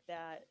feel like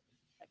that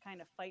kind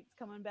of fight's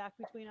coming back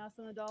between us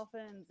and the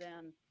Dolphins,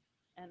 and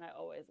I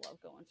always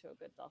love going to a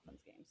good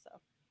Dolphins game. So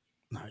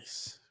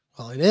nice.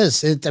 Well, it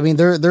is.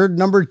 They're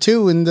number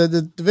 2 in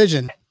the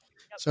division,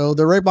 so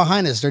they're right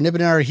behind us. They're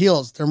nipping at our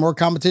heels. They're more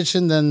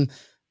competition than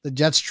the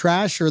Jets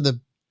trash or the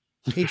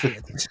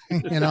Patriots.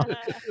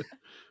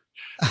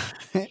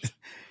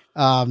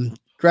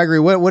 Gregory,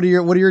 what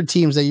are your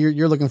teams that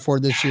you're looking for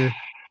this year?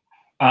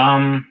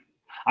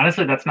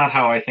 Honestly, that's not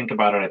how I think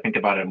about it. I think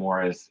about it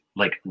more as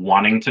like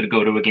wanting to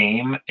go to a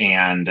game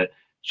and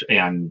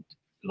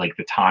like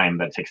the time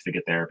that it takes to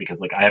get there, because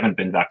like I haven't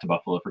been back to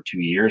Buffalo for 2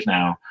 years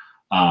now.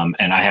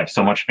 And I have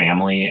so much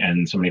family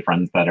and so many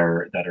friends that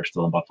are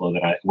still in Buffalo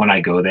that when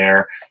I go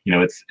there,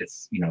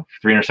 it's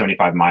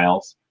 375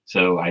 miles.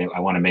 So I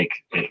want to make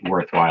it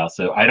worthwhile.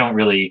 So I don't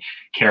really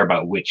care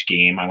about which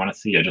game I want to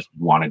see. I just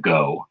want to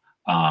go.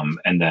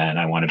 And then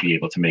I want to be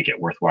able to make it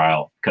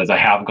worthwhile, because I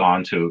have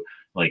gone to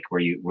like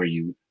we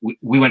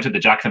went to the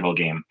Jacksonville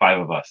game, 5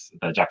 of us,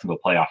 the Jacksonville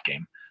playoff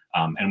game.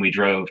 And we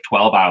drove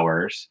 12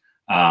 hours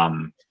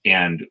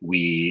and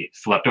we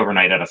slept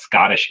overnight at a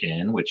Scottish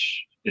inn,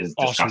 which is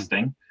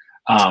disgusting.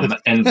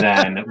 And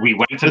then we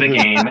went to the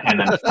game, and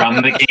then from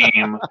the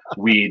game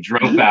we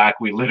drove back.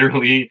 We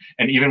literally,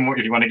 and even more,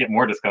 if you want to get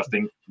more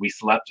disgusting, we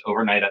slept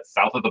overnight at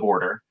south of the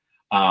border.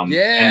 And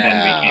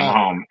then we came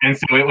home. And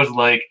so it was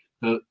like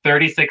the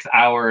 36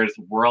 hours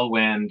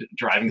whirlwind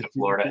driving to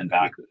Florida and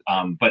back.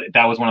 But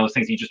that was one of those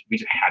things we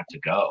just had to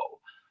go.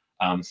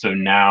 So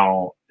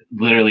now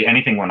literally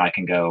anything when I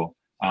can go.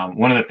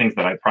 One of the things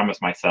that I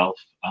promised myself,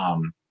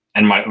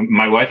 and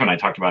my wife and I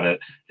talked about it,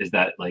 is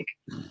that like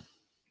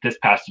this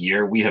past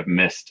year we have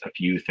missed a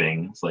few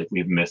things. Like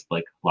we've missed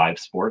like live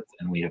sports,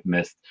 and we have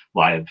missed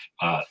live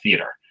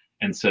theater.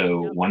 And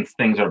so once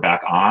things are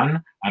back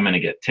on, I'm going to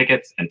get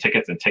tickets and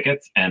tickets and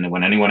tickets. And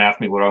when anyone asks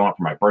me what do I want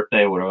for my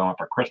birthday, what do I want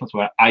for Christmas,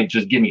 I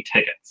just give me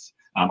tickets.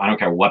 I don't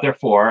care what they're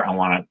for. I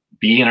want to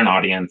be in an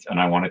audience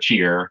and I want to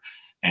cheer.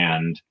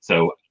 And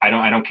so I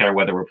don't care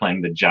whether we're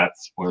playing the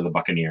Jets or the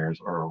Buccaneers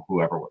or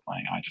whoever we're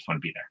playing. I just want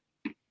to be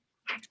there.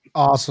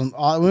 Awesome.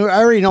 I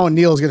already know what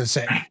Neil's going to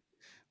say.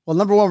 Well,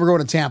 number one, we're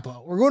going to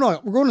Tampa. We're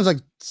going to like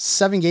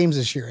 7 games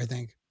this year, I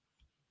think.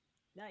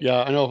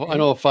 Yeah, I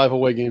know of 5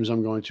 away games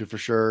I'm going to for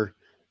sure.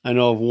 I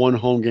know of 1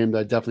 home game that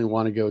I definitely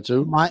want to go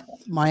to.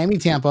 Miami,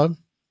 Tampa.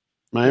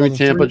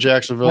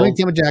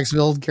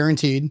 Jacksonville,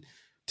 guaranteed.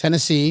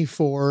 Tennessee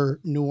for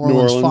New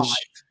Orleans. 5.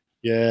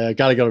 Yeah,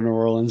 got to go to New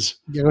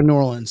Orleans. Go to New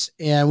Orleans.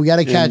 And we got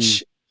to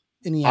catch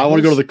Indianapolis. I want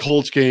to go to the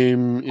Colts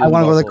game. I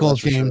want to go to the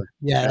Colts game. Sure.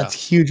 Yeah, that's a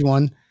huge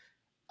one.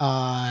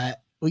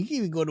 We can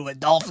even go to a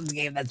Dolphins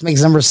game. That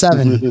makes number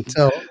 7.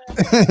 So,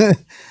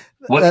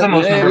 what's the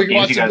most number of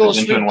games you guys have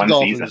been to in one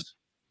season?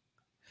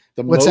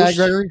 What's that,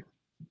 Gregory?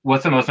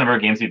 What's the most number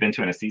of games you've been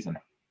to in a season?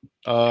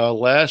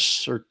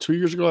 2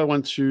 years ago, I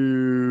went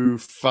to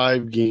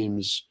 5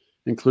 games,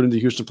 including the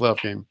Houston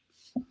playoff game.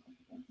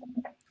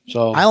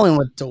 So I only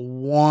went to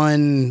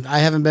 1. I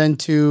haven't been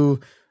to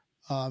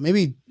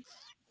maybe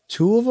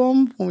 2 of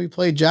them when we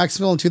played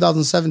Jacksonville in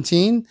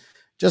 2017.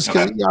 Just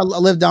because I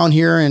live down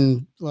here,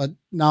 and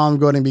now I'm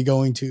going to be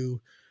going to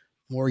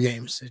more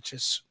games. It's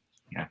just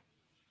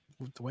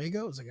the way it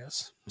goes, I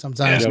guess.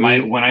 Sometimes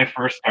when I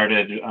first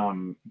started,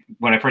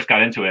 when I first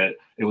got into it,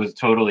 it was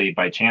totally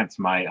by chance.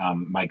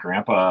 My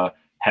grandpa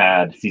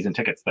had season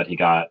tickets that he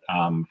got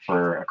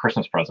for a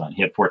Christmas present.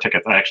 He had 4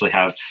 tickets. I actually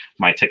have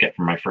my ticket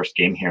for my first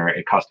game here.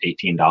 It cost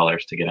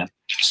 $18 to get in.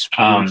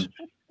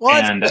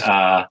 What? And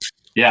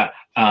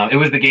it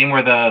was the game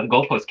where the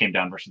goalpost came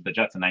down versus the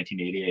Jets in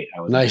 1988. I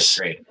was nice.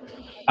 In 5th grade.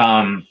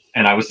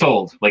 And I was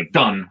sold, like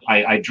done.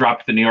 I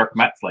dropped the New York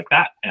Mets like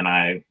that,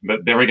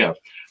 but there we go.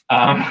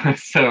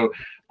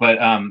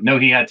 No,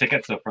 he had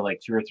tickets. So for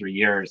like 2 or 3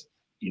 years,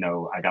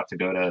 I got to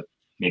go to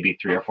maybe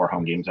 3 or 4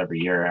 home games every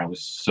year. I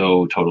was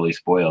so totally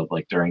spoiled,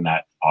 like during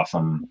that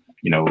awesome,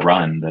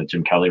 run, the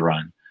Jim Kelly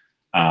run.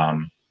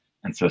 And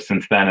so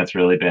since then, it's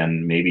really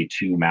been maybe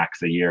 2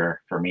 max a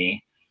year for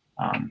me.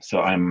 So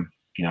I'm,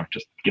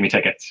 just give me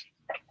tickets.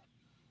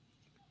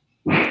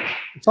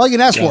 That's all you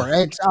can ask for.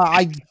 Right?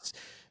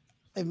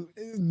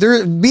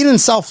 Being in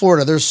South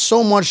Florida, there's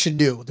so much to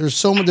do. There's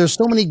so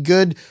many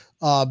good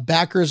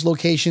backers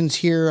locations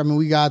here. I mean,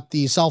 we got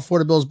the South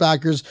Florida Bills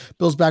backers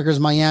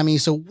Miami.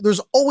 So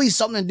there's always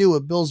something to do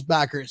with Bills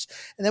backers.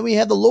 And then we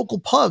have the local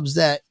pubs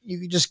that you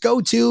can just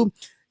go to,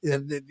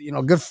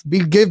 be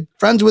good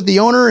friends with the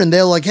owner, and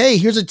they're like, hey,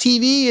 here's a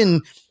TV,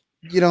 and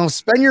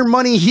spend your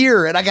money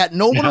here. And I got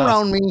no one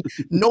around me.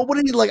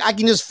 Nobody, like, I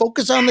can just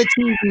focus on the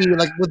TV,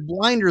 like with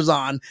blinders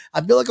on.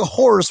 I feel like a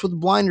horse with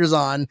blinders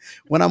on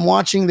when I'm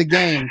watching the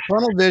game,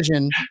 tunnel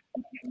vision.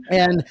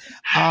 And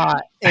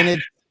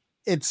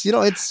it's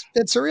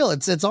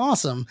surreal. It's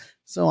awesome.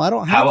 So I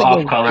don't have how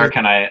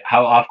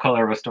off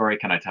color of a story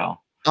can I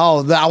tell?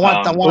 Oh, I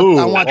want TMZ.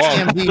 I want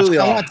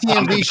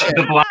TMZ shit.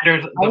 The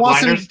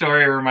blinders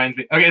story reminds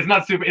me. Okay, it's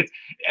not super.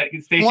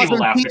 Stacie will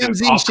laugh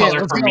because it's off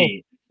color for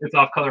me. It's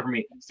off color for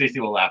me. Stacie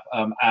will laugh.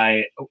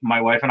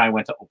 My wife and I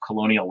went to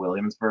Colonial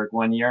Williamsburg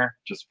one year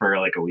just for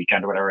like a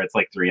weekend or whatever. It's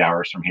like 3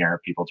 hours from here.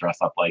 People dress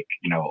up like,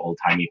 old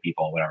timey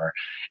people, whatever.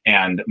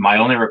 And my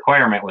only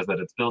requirement was that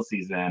it's Bills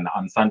season.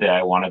 On Sunday,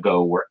 I want to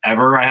go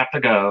wherever I have to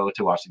go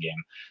to watch the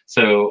game.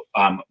 So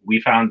we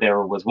found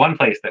there was one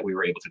place that we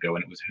were able to go,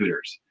 and it was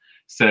Hooters.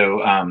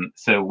 So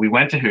we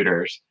went to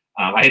Hooters.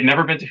 I had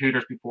never been to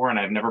Hooters before, and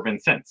I've never been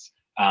since.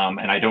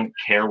 And I don't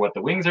care what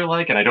the wings are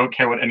like, and I don't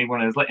care what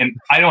anyone is like. And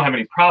I don't have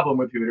any problem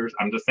with Hooters.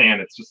 I'm just saying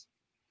it's just,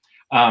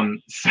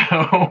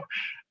 So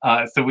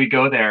we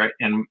go there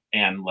and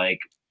like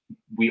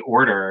we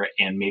order,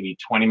 and maybe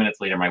 20 minutes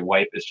later, my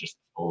wife is just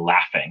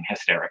laughing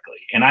hysterically.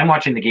 And I'm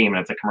watching the game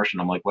and it's a commercial.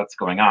 And I'm like, what's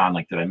going on?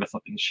 Like, did I miss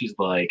something? She's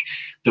like,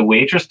 the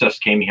waitress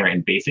just came here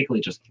and basically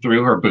just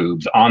threw her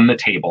boobs on the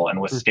table and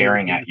was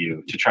staring at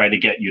you to try to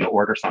get you to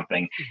order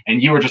something.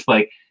 And you were just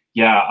like,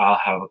 yeah,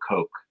 I'll have a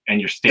Coke. And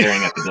you're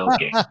staring at the Bills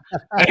game.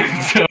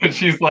 And so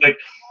she's like,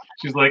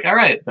 all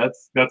right,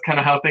 that's kind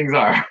of how things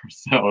are.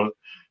 So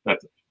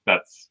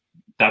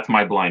that's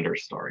my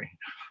Blinders story.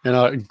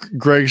 And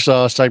Greg's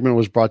segment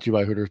was brought to you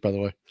by Hooters, by the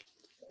way.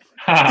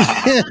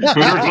 Hooters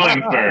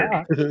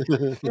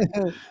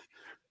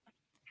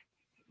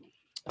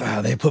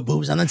Williamsburg. They put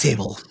boobs on the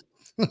table.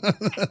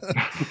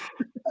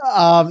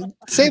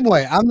 Same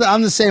way.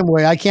 I'm the same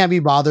way. I can't be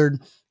bothered.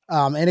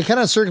 And it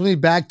kind of circles me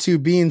back to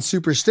being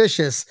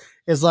superstitious.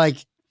 Is like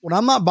when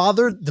I'm not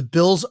bothered, the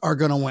Bills are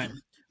gonna win.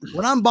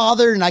 When I'm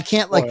bothered and I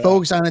can't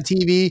focus on the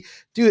TV,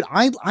 dude,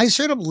 I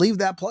straight up leave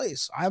that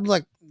place. I'm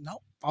like, no,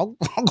 I'll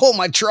go in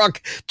my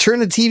truck, turn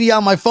the TV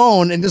on my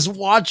phone, and just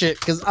watch it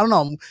because I don't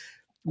know,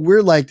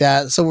 we're like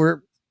that. So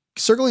we're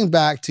circling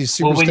back to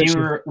superstition.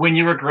 Well, when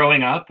you were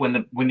growing up, when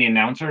the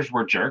announcers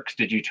were jerks,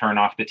 did you turn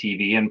off the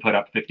TV and put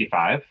up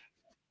 55?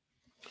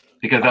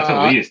 Because that's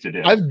what we used to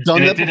do. I've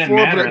done that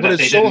before, but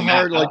it's so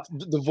hard. Like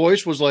the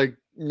voice was like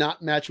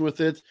not matching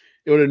with it.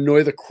 It would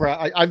annoy the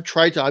crowd. I've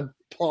tried to. I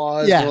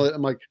pause. Yeah.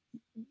 I'm like,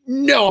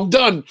 no, I'm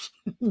done.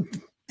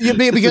 Yeah,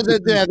 because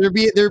there'd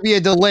be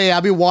a delay.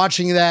 I'll be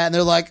watching that, and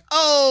they're like,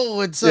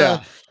 "Oh, it's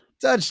a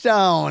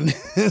touchdown."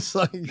 It's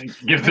like it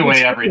gives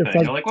away everything.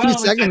 You're like, well, at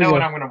least I know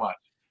what I'm going to watch.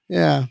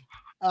 Yeah.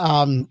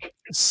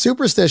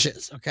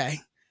 Superstitious. Okay.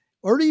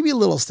 Or do you be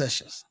little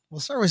stitious? We'll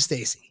start with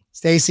Stacie.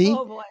 Stacie.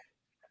 Oh boy.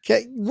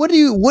 Okay. What do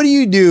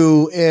you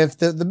do if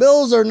the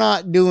Bills are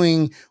not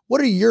doing?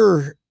 What are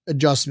your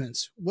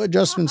adjustments? What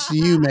adjustments do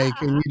you make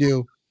and you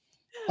do?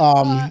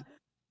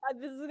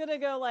 This is gonna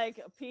go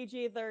like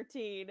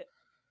PG-13.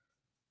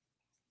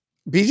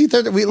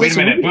 PG-13. Wait a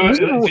minute.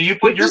 Do you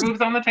put your boobs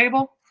on the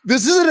table?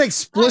 This is an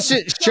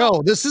explicit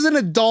show. This is an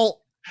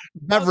adult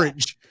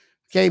beverage.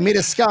 Okay, made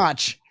of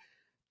scotch.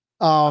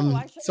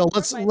 So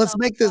let's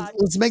make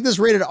this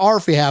rated R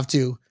if we have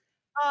to.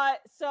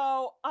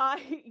 So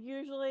I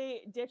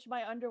usually ditch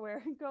my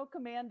underwear and go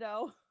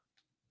commando.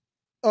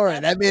 All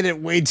right, that made it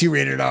way too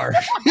rated R.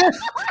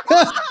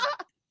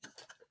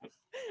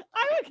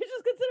 I would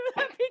just consider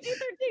that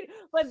PG-13,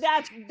 but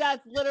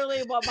that's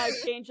literally what my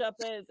change up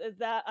is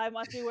that I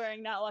must be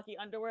wearing not lucky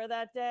underwear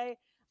that day,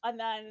 and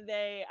then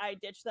I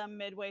ditch them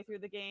midway through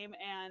the game,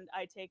 and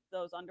I take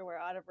those underwear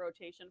out of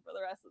rotation for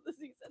the rest of the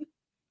season.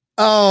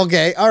 Oh,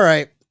 okay, all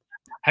right.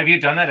 Have you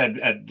done that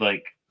at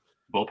like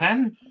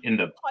bullpen in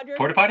the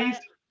porta potties?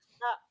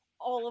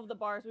 All of the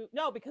bars.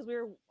 No, because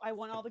I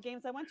won all the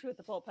games I went to at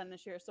the bullpen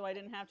this year, so I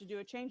didn't have to do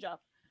a change up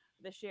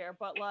this year.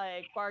 But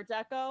like Bar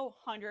Deco,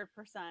 100%.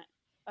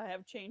 I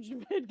have changed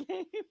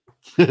mid-game.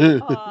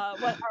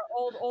 What our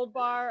old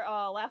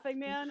bar, Laughing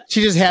Man.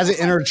 She just has it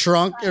in her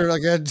trunk or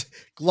like a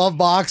glove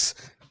box.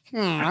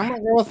 I'm gonna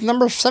go with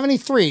number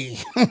 73.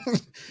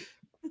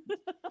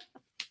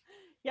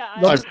 Yeah,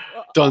 I've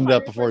done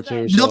that before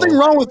too. So. Nothing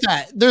wrong with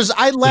that.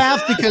 I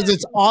laugh because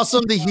it's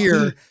awesome to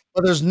hear,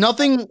 but there's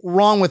nothing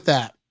wrong with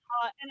that.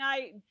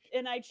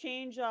 And I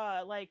change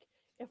like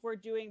if we're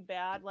doing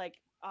bad, like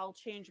I'll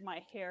change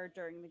my hair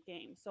during the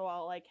game. So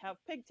I'll like have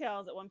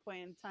pigtails at one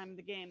point in time in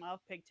the game. I'll have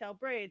pigtail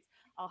braids.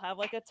 I'll have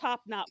like a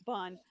top knot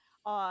bun.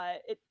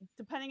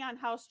 Depending on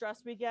how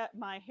stressed we get,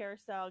 my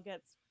hairstyle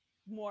gets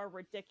more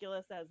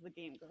ridiculous as the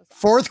game goes on.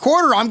 Fourth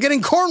quarter, I'm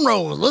getting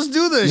cornrows. Let's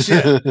do this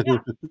shit. Yeah.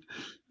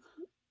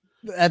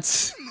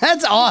 That's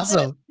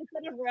awesome.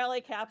 Instead of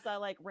rally caps, I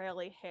like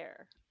rally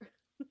hair.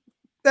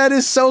 That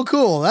is so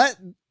cool.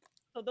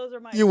 So those are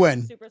my you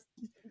win. Super.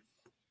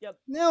 Yep.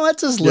 No,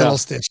 that's just little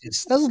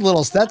stitches. That's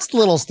little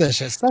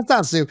stitches. That's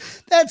not soup.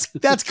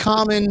 That's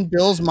common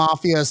Bills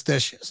Mafia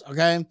stitches.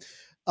 Okay.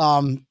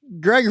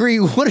 Gregory,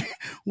 what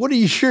are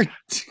your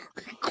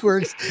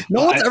quirks?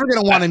 No one's ever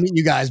gonna want to meet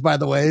you guys, by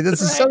the way.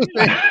 This is so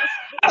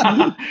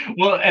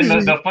well, and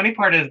the funny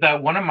part is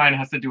that one of mine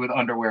has to do with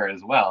underwear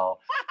as well.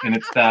 And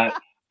it's that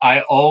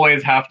I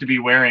always have to be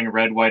wearing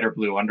red, white, or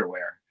blue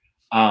underwear.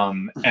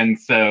 And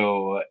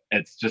so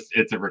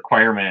it's a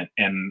requirement,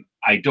 and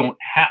I don't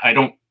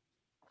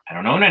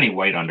own any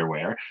white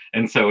underwear.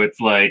 And so it's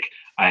like,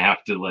 I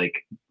have to like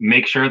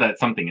make sure that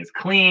something is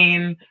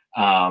clean.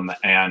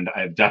 And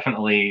I've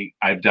definitely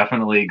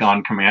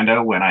gone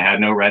commando when I had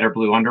no red or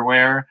blue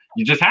underwear.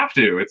 You just have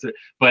to,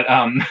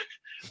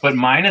 but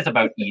mine is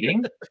about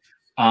eating.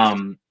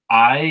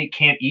 I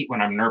can't eat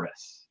when I'm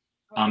nervous.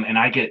 And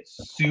I get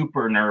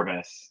super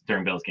nervous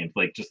during Bills games,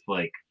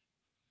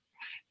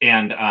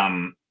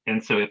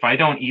 and so if I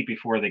don't eat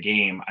before the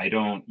game, I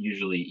don't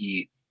usually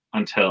eat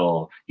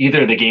until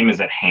either the game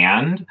is at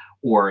hand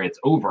or it's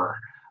over.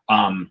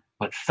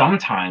 But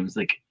sometimes,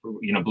 like,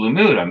 Blue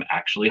Mood, I'm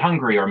actually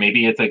hungry, or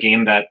maybe it's a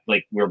game that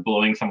like we're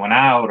blowing someone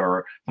out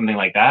or something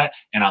like that,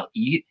 and I'll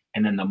eat.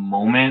 And then the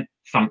moment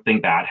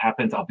something bad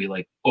happens, I'll be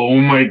like, oh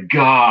my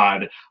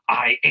God,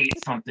 I ate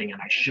something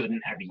and I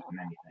shouldn't have eaten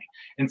anything.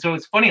 And so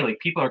it's funny, like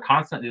people are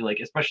constantly like,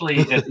 especially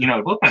at, you know,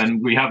 at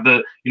Bullpen, we have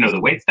the, you know,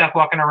 the wait staff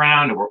walking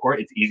around, or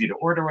it's easy to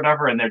order,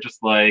 whatever. And they're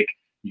just like,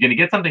 you're going to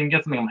get something,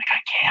 get something. I'm like, I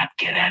can't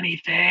get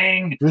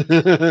anything.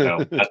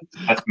 So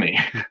that's me.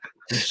 I'm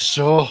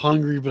so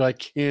hungry, but I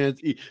can't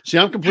eat. See,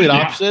 I'm complete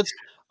opposites.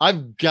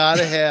 I've got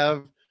to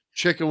have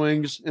chicken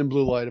wings and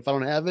blue light. If I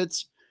don't have it,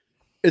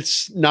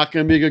 it's not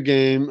going to be a good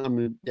game. I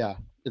mean, yeah,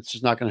 it's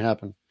just not going to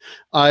happen.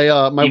 My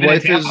Even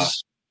wife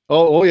is.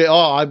 Oh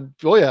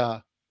yeah.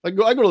 I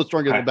go to the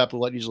store and get the bat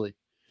blue light easily.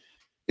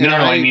 And no,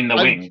 I mean the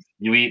wings.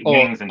 You eat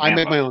wings and I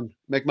make my own.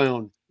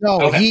 No,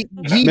 okay. he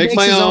make makes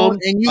my his own,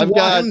 and you I've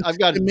want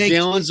got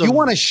gallons. You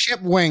want to ship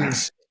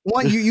wings.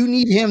 You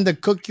need him to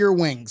cook your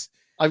wings.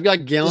 I've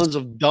got gallons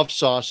of Duff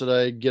sauce that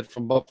I get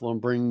from Buffalo and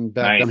bring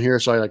back down here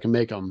so I can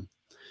make them.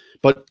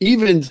 But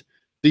even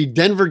the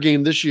Denver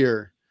game this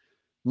year,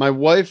 my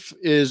wife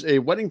is a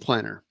wedding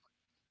planner.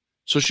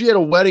 So she had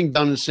a wedding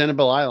down in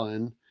Sanibel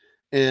Island,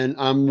 and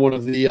I'm one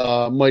of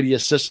the mighty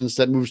assistants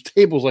that moves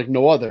tables like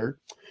no other.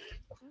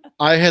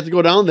 I had to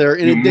go down there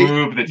and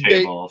move the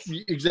tables.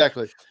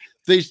 Exactly.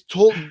 They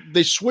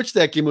switched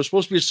that game. It was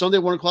supposed to be a Sunday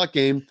 1:00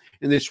 game,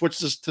 and they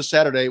switched this to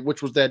Saturday,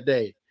 which was that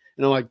day.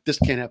 And I'm like, this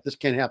can't happen. This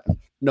can't happen.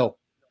 No.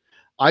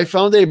 I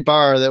found a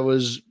bar that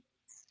was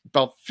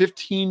about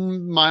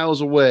 15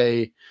 miles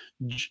away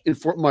in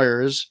Fort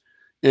Myers,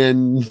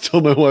 and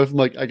told my wife, I'm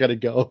like, I gotta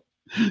go.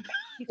 I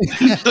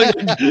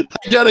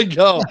gotta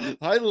go.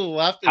 I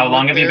left. How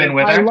long have you been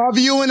with her? I love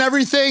you and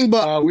everything,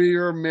 but we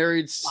are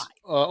married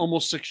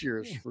almost 6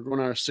 years. We're going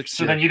on our 6th year.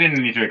 So then you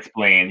didn't need to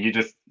explain.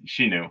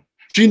 She knew.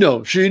 She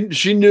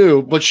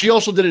knew, but she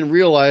also didn't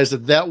realize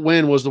that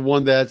win was the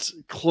one that's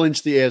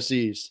clinched the AFC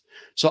East.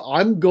 So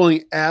I'm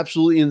going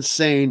absolutely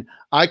insane.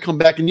 I come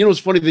back, and you know what's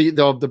funny?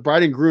 The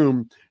bride and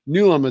groom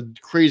knew I'm a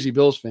crazy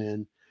Bills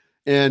fan,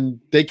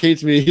 and they came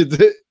to me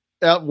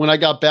when I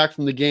got back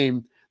from the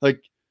game,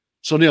 like,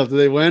 so Neil, did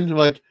they win? I'm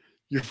like,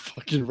 you're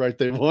fucking right,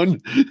 they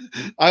won.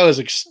 I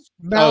was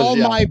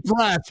my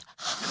breath.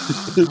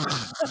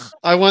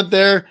 I went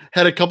there,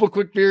 had a couple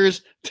quick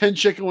beers, 10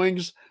 chicken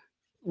wings,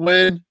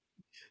 win.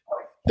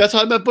 That's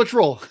how I met Butch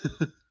Roll.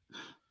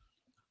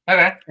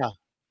 Okay. Yeah.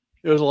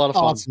 It was a lot of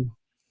fun. Awesome.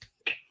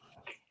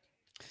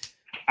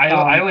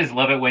 I always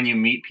love it when you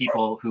meet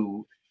people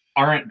who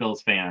aren't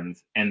Bills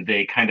fans and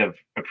they kind of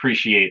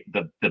appreciate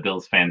the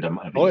Bills fandom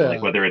of it.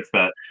 Like whether it's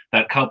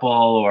that couple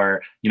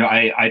or, you know,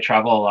 I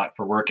travel a lot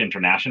for work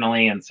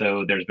internationally. And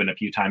so there's been a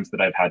few times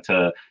that I've had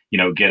to, you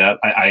know, get up.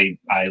 I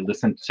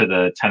listened to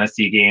the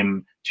Tennessee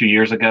game 2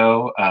 years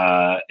ago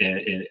at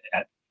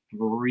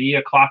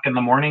 3:00 in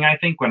the morning, I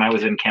think, when I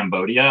was in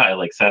Cambodia. I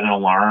like set an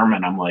alarm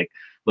and I'm like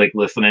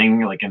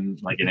listening like an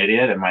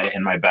idiot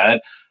in my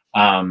bed.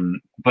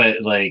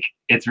 But like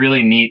it's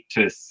really neat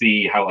to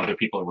see how other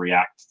people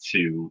react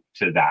to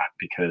that,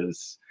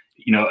 because,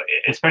 you know,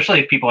 especially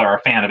if people are a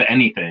fan of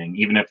anything,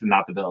 even if they're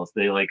not the Bills,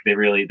 they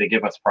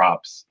give us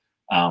props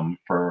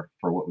for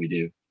what we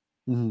do.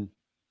 Mm-hmm.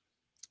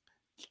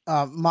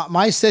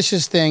 My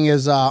stitious thing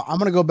is I'm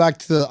gonna go back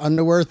to the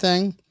underwear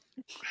thing.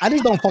 I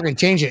just don't fucking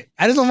change it.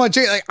 I just don't want to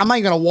change it. Like, I'm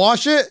not gonna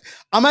wash it.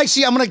 I'm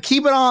gonna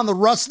keep it on the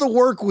rest of the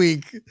work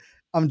week.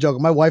 I'm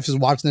joking. My wife is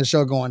watching this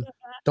show going,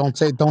 Don't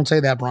say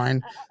that,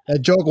 Brian.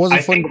 That joke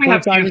wasn't funny. I think we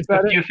have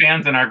a few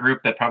fans in our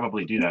group that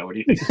probably do that. What do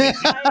you think?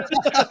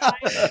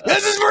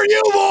 This is for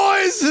you,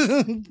 boys.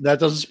 That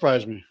doesn't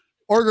surprise me.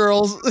 Or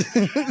girls.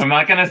 I'm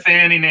not gonna say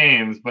any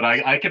names, but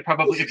I could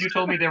probably, if you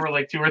told me there were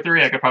like 2 or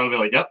 3, I could probably be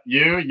like, yep,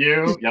 you,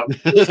 yep.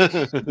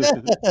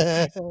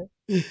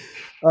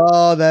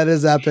 Oh, that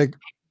is epic.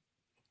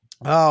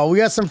 Oh, we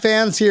got some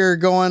fans here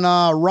going.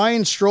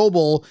 Ryan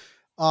Strobel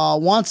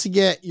wants to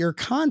get your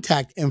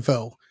contact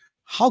info.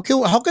 How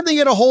can they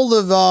get a hold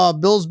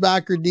of Bills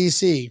Backer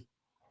DC?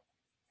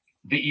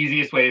 The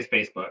easiest way is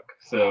Facebook.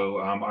 So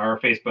our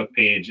Facebook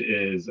page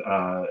is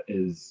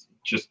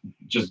just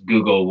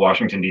Google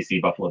Washington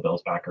DC Buffalo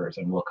Bills Backers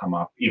and we'll come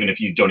up. Even if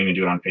you don't even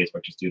do it on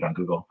Facebook, just do it on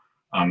Google,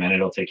 and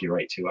it'll take you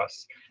right to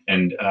us.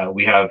 And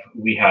we have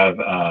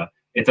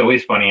it's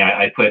always funny.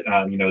 I put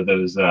you know,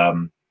 those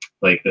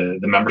like the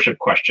membership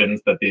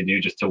questions that they do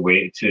just to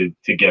wait to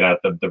get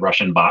at the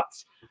Russian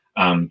bots.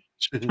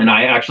 And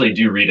I actually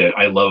do read it.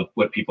 I love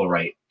what people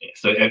write.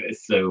 So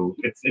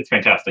it's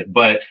fantastic.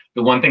 But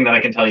the one thing that I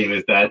can tell you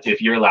is that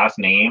if your last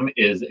name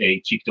is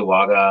a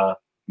Cheektowaga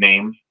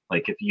name,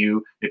 like if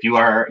you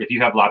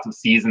have lots of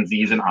C's and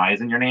Z's and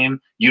I's in your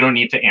name, you don't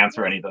need to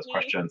answer any of those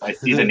questions. I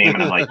see the name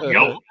and I'm like,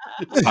 yo.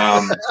 So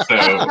that's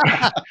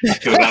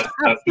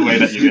the way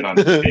that you get on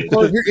this page.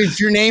 Well, if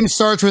your name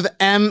starts with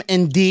M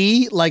and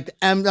D, like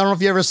M, I don't know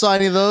if you ever saw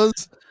any of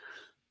those.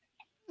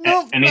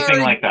 Nope,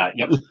 anything like that.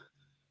 Yep.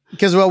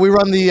 Because we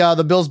run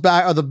the Bills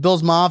back or the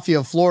Bills Mafia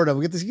of Florida.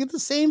 We get the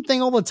same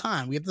thing all the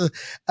time. We get the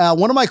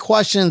one of my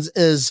questions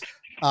is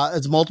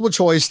it's multiple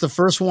choice. The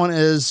first one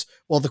is,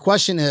 well, the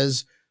question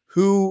is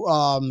who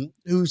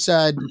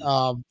said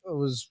it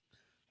was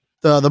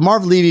the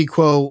Marv Levy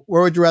quote,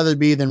 "Where would you rather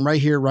be than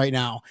right here, right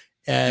now?"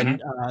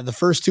 And the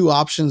first two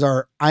options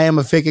are I am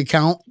a fake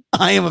account.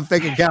 I am a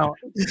fake account.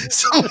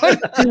 So,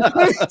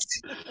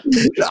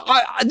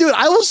 dude,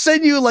 I will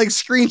send you like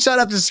screenshot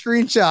after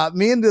screenshot.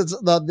 Me and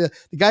the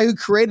guy who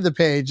created the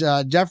page,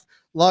 Jeff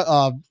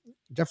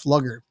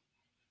Lugger,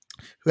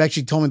 who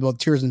actually told me about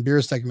Tears and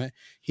Beer segment.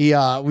 We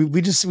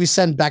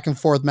send back and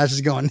forth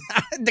messages going,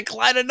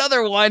 decline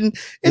another one.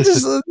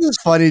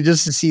 It's funny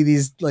just to see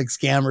these like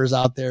scammers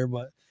out there,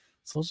 but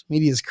social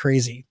media is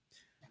crazy.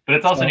 But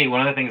it's also neat.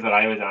 One of the things that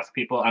I always ask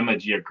people, I'm a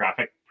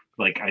geographic,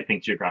 like I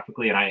think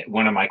geographically, and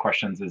one of my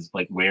questions is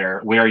like,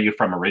 where are you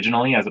from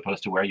originally, as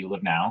opposed to where you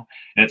live now?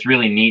 And it's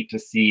really neat to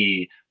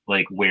see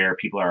like where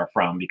people are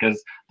from,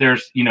 because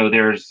there's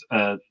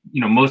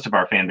most of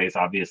our fan base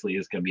obviously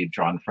is going to be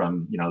drawn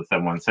from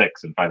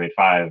 716 and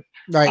 585,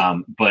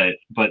 right?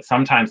 But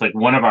sometimes like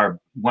one of our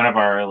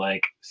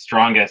like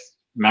strongest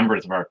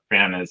members of our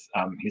fan is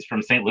he's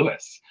from St.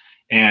 Louis,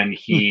 and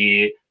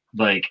he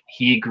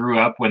grew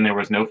up when there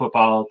was no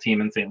football team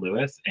in St.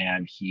 Louis,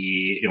 and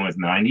it was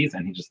in the 90s,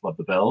 and he just loved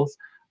the Bills.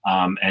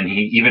 And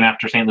he, even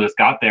after St. Louis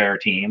got their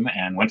team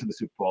and went to the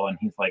Super Bowl, and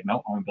he's like,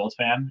 no, I'm a Bills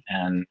fan,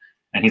 and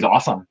he's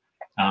awesome.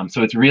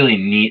 So it's really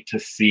neat to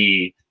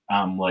see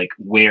like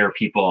where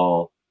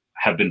people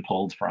have been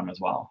pulled from as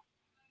well.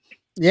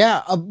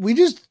 Yeah, we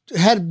just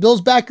had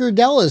Bills backer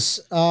Dallas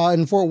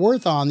in Fort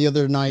Worth on the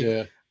other night.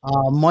 Yeah.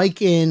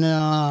 Mike and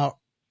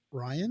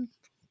Ryan.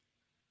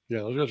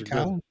 Yeah, those guys are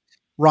good.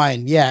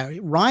 Ryan, yeah.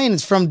 Ryan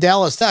is from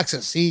Dallas,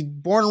 Texas. He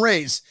born and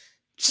raised.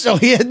 So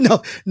he had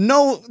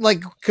no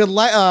like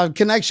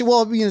connection.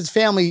 Well, his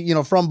family,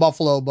 from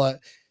Buffalo, but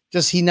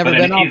just he never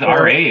been. He's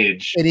our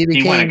age. And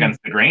he went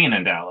against the grain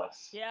in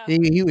Dallas. Yeah.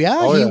 He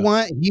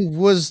went. He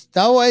was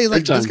that way.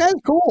 Like, this guy's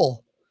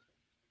cool.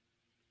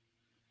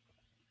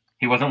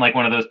 He wasn't like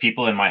one of those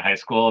people in my high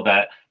school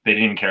that they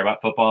didn't even care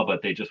about football,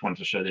 but they just wanted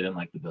to show they didn't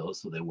like the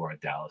Bills, so they wore a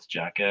Dallas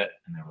jacket,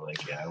 and they were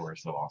like, "Yeah, we're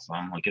so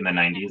awesome!" Like in the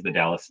 '90s, the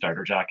Dallas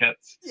starter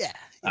jackets. Yeah.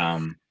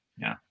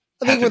 Yeah.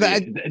 I think with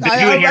that,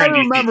 I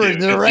remember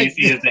DC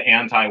is the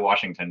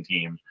anti-Washington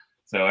team.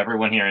 So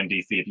everyone here in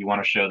DC, if you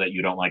want to show that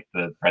you don't like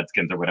the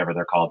Redskins or whatever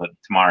they're called,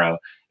 tomorrow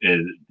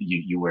is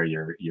you wear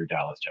your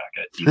Dallas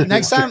jacket.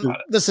 Next time,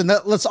 listen,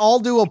 let's all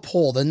do a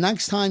poll. The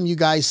next time you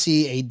guys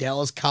see a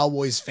Dallas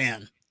Cowboys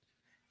fan,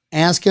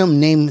 ask him,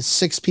 name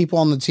 6 people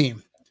on the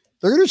team.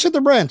 They're gonna shit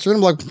their branch. They're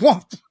gonna be like,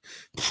 what?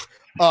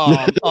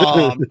 Dak,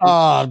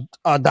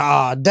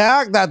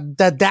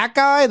 that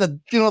guy, the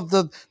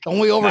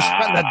only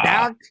overspent the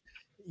Dak.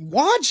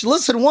 Watch,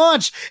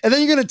 and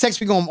then you're gonna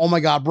text me going, "Oh my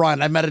God,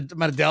 Brian, I met a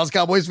Dallas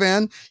Cowboys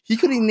fan. He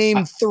could have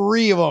named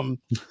 3 of them."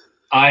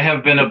 I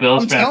have been a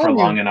Bills fan for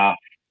long enough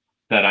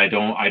that I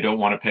don't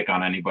want to pick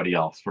on anybody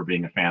else for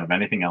being a fan of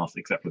anything else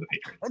except for the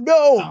Patriots.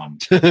 No,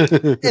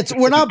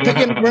 we're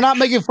not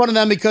making fun of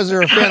them because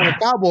they're a fan of the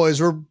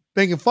Cowboys. We're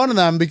making fun of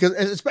them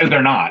because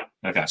they're not.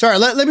 Okay. Sorry,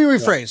 let me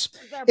rephrase.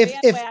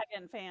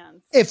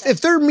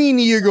 If they're mean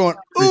to you, going,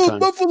 "Oh,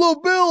 Buffalo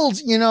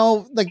Bills,"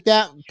 like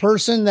that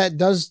person that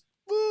does,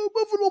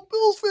 Buffalo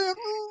Bills fan,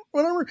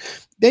 whatever,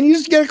 then you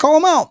just gotta call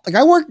them out. Like,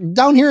 I work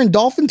down here in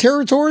Dolphin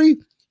territory.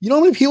 You know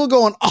how many people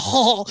going,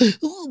 "Oh,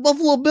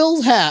 Buffalo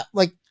Bills hat,"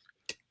 like.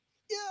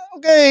 Yeah,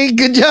 okay,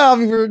 good job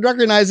for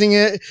recognizing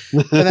it.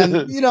 And then,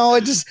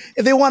 it just,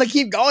 if they want to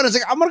keep going, it's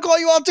like, I'm going to call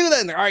you out too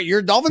then. All right, you're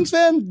a Dolphins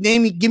fan?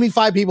 Give me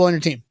 5 people on your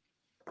team.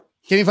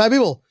 Give me 5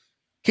 people.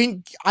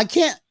 I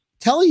can't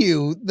tell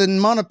you the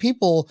amount of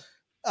people.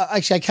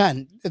 Actually, I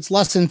can. It's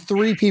less than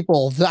 3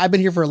 people. I've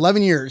been here for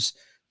 11 years.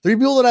 3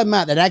 people that I've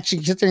met that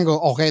actually sit there and go,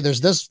 okay, there's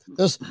this.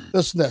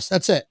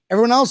 That's it.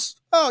 Everyone else,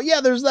 oh,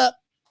 yeah, there's that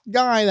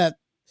guy that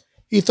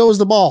he throws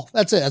the ball.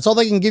 That's it. That's all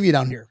they can give you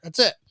down here. That's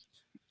it.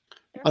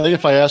 I think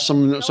if I ask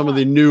some of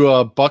the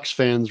new Bucks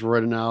fans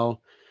right now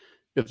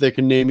if they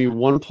can name me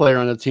one player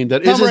on the team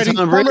that isn't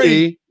Tom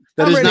Brady,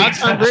 that is not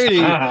Tom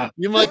Brady, I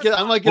might get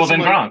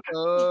Gronk.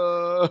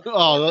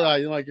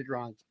 You might get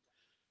Gronk.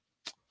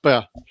 But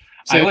yeah.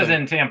 I was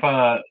in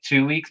Tampa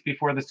 2 weeks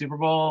before the Super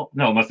Bowl.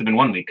 No, it must have been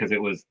 1 week because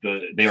it was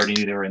they already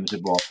knew they were in the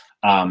Super Bowl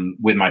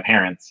with my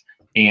parents,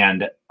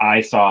 and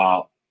I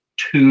saw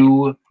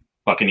 2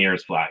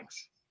 Buccaneers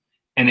flags.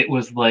 And it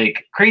was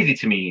like crazy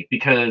to me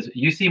because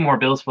you see more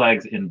Bills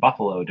flags in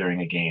Buffalo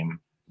during a game,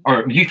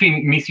 or you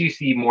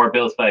see more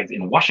Bills flags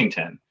in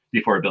Washington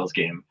before a Bills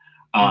game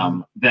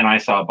than I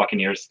saw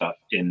Buccaneers stuff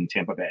in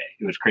Tampa Bay.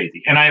 It was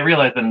crazy. And I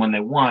realized then when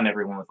they won,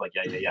 everyone was like,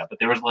 yeah. But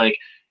there was like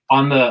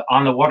on the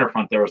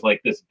waterfront, there was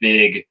like this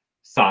big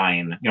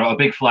sign, a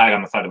big flag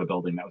on the side of a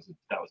building that was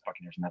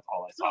Buccaneers, and that's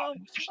all I saw.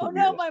 Oh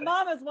no, my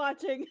mom is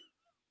watching.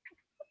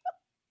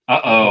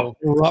 Uh-oh.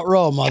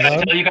 Row, mother. Can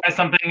I tell you guys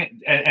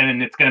something?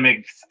 And it's going to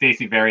make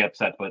Stacie very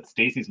upset, but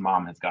Stacie's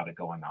mom has got it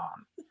going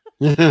on.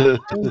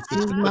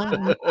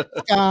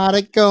 Got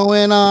it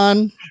going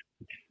on.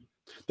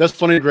 That's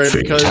funny, Greg,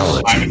 because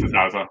Hi, Mrs.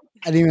 Hausa.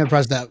 I didn't even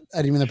press that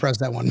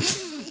one.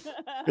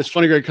 It's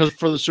funny, Greg, because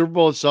for the Super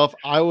Bowl itself,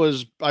 I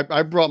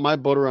brought my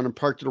boat around and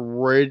parked it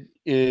right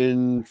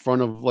in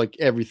front of like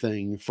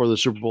everything for the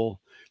Super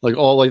Bowl.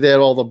 Like they had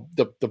all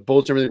the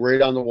boats, everything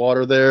right on the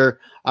water there.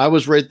 I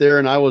was right there,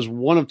 and I was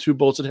one of 2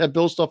 boats that had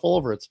Bill stuff all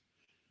over it.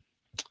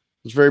 I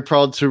was very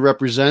proud to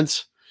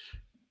represent.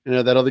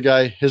 That other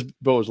guy, his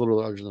boat was a little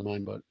larger than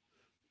mine, but.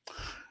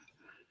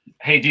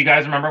 Hey, do you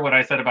guys remember what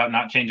I said about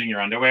not changing your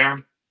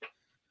underwear?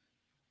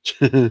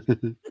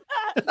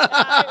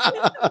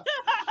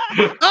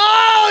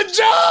 Oh,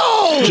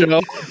 Joe!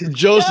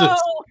 Joseph. No.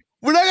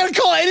 We're not going to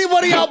call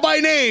anybody out by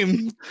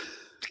name.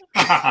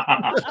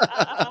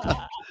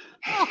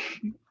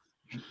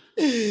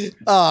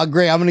 Oh,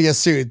 great. I'm going to get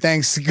sued.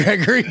 Thanks,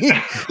 Gregory.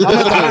 I'm going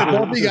to have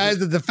both you guys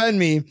to defend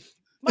me.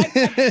 My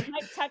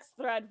text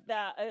thread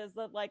that is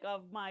like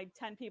of my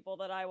 10 people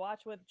that I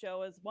watch with,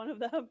 Joe is one of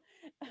them.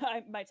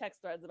 My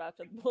text thread's about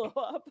to blow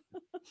up.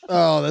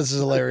 Oh, this is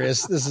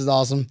hilarious. This is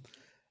awesome.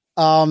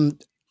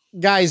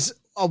 Guys,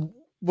 I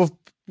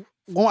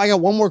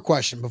got one more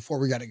question before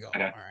we got to go.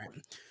 Okay. All right.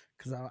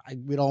 Because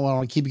we don't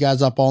want to keep you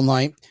guys up all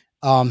night.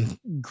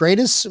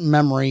 Greatest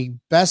memory,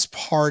 best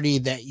party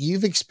that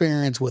you've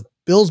experienced with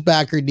Bill's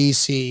Backer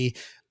DC.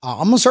 I'm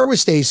going to start with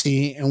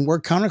Stacie and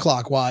work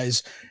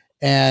counterclockwise.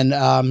 And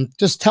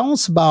just tell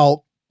us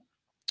about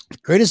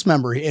greatest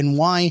memory and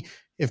why,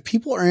 if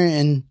people are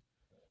in,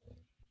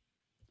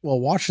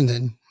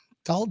 Washington,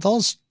 tell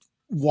us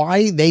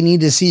why they need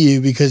to see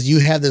you, because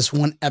you have this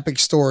one epic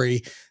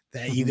story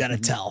that you got to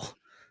tell.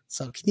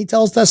 So can you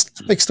tell us that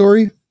epic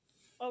story?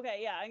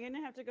 Okay, yeah, I'm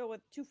gonna have to go with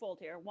twofold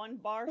here. One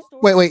bar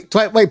story. Wait,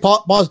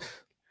 pause.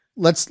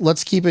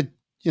 Let's keep it,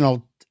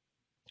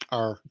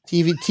 our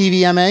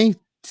TVMA.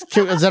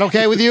 Is that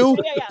okay with you?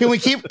 Yeah. Can we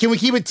keep it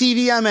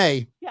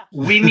TVMA? Yeah.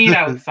 We meet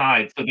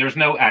outside, so there's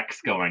no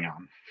X going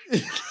on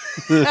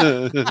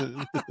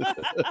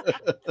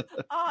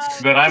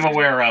that I'm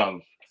aware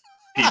of.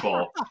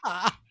 People,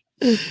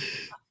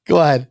 go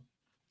ahead.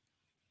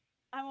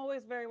 I'm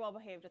always very well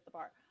behaved at the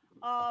bar.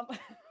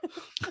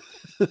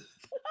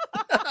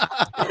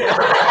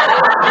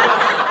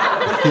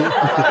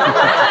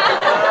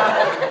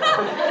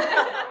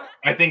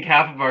 I think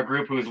half of our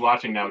group who is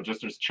watching now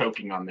just is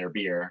choking on their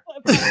beer.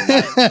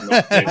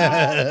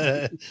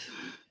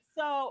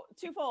 So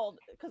twofold,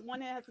 because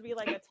one has to be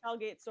like a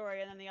tailgate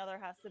story, and then the other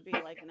has to be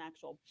like an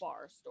actual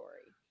bar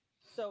story.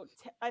 So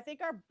I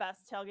think our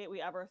best tailgate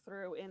we ever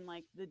threw in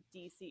like the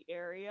DC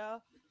area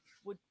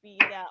would be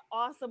that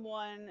awesome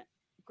one,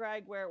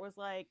 Greg, where it was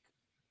like,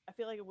 I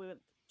feel like it was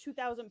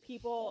 2,000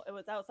 people. It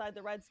was outside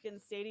the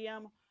Redskins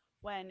Stadium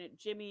when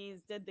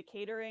Jimmy's did the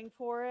catering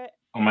for it.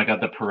 Oh my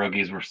God, the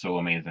pierogies were so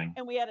amazing.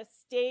 And we had a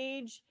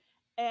stage,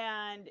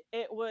 and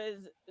it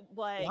was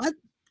like, what?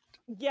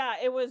 Yeah,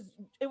 it was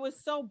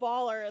so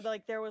baller.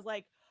 Like there was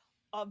like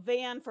a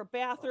van for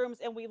bathrooms,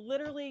 and we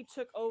literally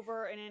took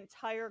over an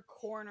entire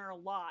corner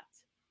lot,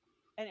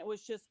 and it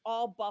was just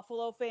all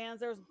Buffalo fans.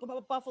 There was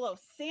Buffalo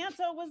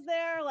Santa was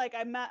there. Like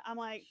I'm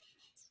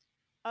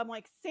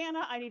like,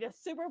 Santa, I need a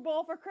Super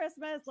Bowl for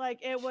Christmas.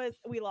 Like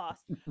we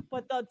lost,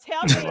 but the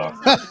tailgate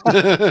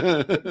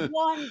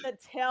won the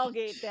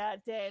tailgate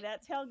that day.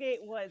 That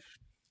tailgate was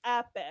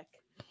epic.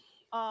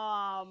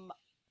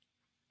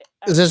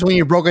 Is this when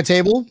you broke a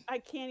table? I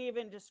can't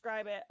even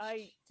describe it.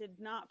 I did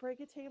not break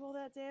a table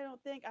that day, I don't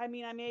think. I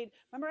mean, I made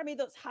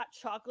those hot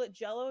chocolate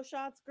Jello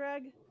shots,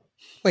 Greg?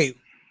 Wait,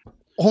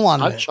 hold on.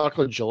 Hot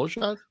chocolate Jello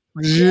shot?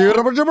 Yeah.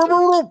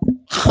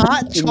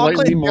 Hot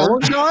chocolate Jello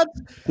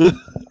shots?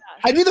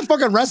 I need the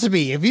fucking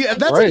recipe. If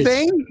that's a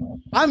thing,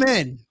 I'm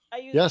in. I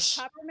used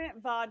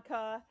peppermint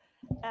vodka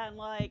and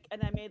I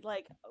made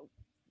like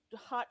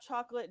hot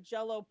chocolate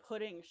Jello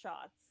pudding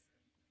shots.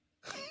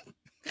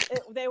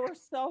 They were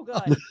so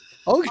good.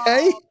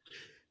 Okay.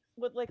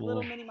 With like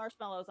little mini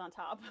marshmallows on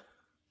top.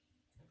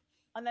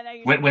 And then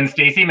when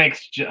Stacie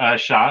makes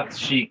shots,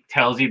 she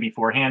tells you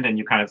beforehand, and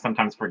you kind of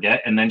sometimes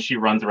forget, and then she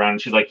runs around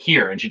and she's like,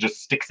 "Here," and she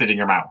just sticks it in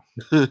your mouth.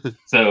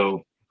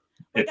 So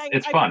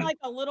it's fun. I like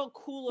a little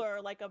cooler,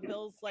 like a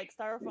Bill's like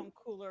styrofoam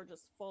cooler,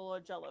 just full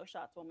of Jello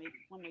shots when we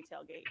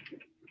tailgate,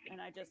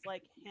 and I just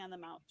like hand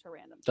them out to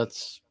random.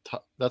 That's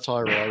how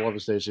I roll. I love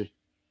it, Stacie.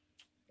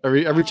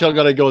 Every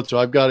tailgate I go to,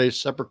 I've got a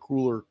separate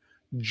cooler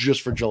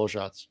just for Jello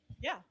shots.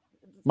 Yeah.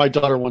 My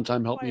daughter one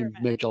time helped me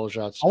make Jello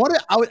shots.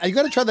 I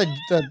got to try the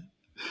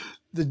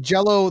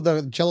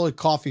Jello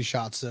coffee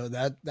shots though.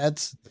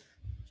 That's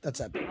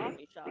epic.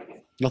 Coffee shots.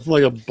 Nothing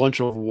like a bunch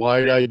of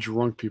wide-eyed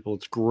drunk people.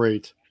 It's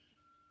great.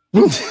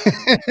 People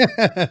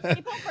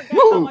forget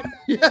how much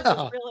is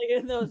really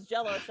in those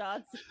Jello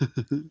shots.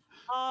 And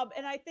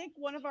I think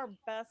one of our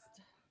best,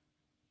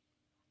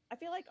 I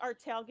feel like our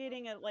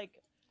tailgating at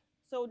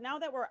so now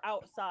that we're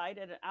outside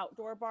at an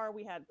outdoor bar,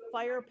 we had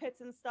fire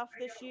pits and stuff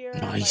this year.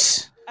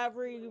 Nice.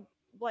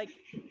 Like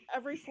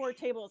every 4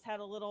 tables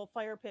had a little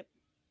fire pit,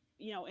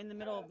 in the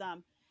middle of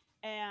them.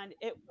 And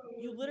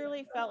you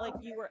literally felt like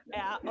you were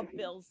at a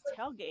Bills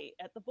tailgate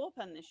at the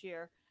bullpen this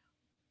year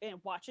and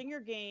watching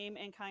your game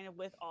and kind of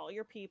with all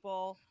your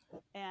people.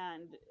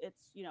 And it's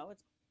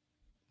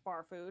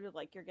bar food,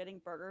 like you're getting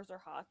burgers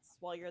or hots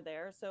while you're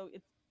there. So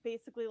it's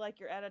basically like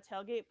you're at a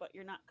tailgate, but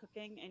you're not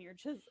cooking and you're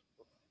just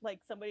like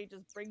somebody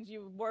just brings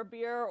you more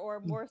beer or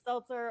more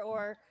seltzer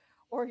or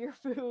or your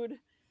food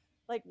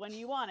like when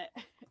you want it.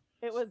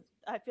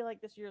 I feel like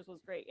this year's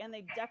was great, and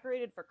they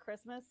decorated for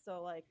Christmas,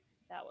 so like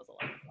that was a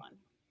lot of fun.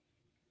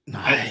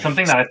 Nice.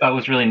 Something that I thought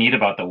was really neat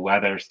about the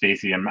weather,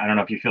 Stacie, and I don't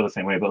know if you feel the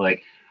same way, but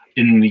like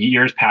in the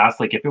years past,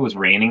 like if it was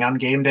raining on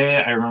game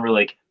day, I remember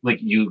like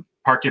you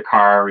park your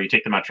car or you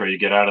take the metro, you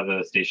get out of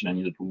the station and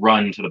you like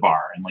run to the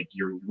bar and like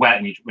you're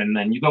wet and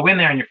then you go in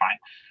there and you're fine.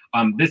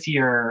 This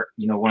year,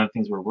 one of the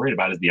things we're worried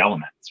about is the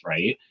elements,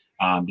 right?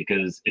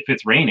 Because if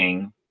it's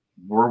raining,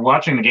 we're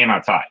watching the game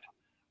outside.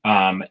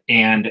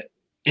 And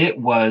it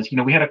was,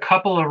 we had a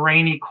couple of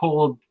rainy,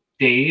 cold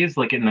days,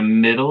 like in the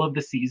middle of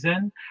the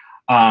season,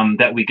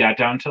 that we got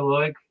down to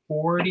like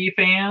 40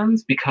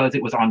 fans because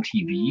it was on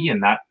TV,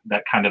 and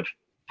that kind of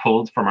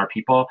pulled from our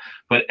people.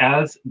 But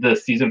as the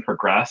season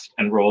progressed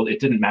and rolled, it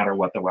didn't matter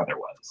what the weather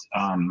was.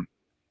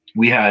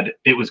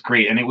 It was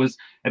great. And it was,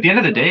 at the end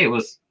of the day, it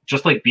was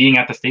just like being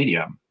at the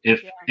stadium.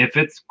 If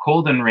it's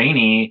cold and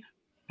rainy,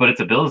 but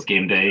it's a Bills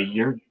game day,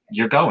 you're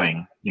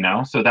going,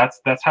 so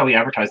that's how we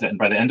advertised it. And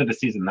by the end of the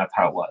season, that's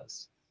how it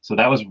was. So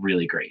that was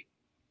really great.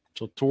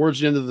 So towards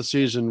the end of the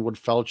season, would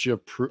Fauci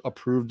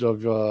approved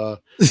of the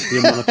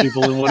amount of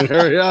people in one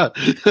area?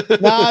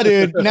 Nah,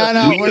 dude.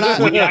 No, we're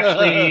not.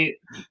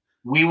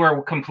 We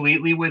were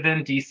completely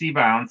within DC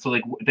bounds. So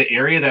like the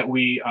area that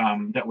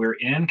we're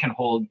in can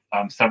hold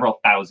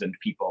several thousand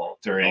people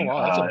during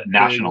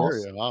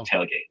Nationals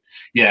tailgate.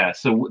 Yeah.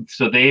 So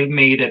they've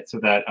made it so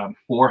that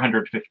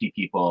 450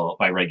 people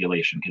by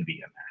regulation can be in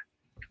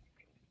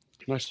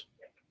there. Nice.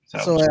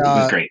 So it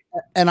was great.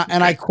 And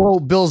I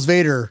quote Bills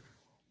Vader.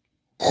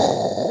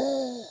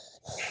 Oh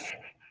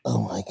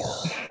my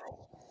God.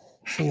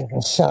 She is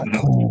a shot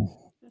queen.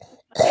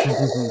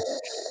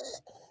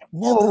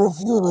 Never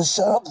refuse a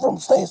shot from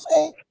Stacie.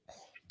 All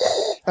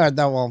right,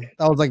 that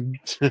was like.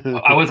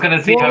 I was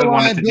gonna see how we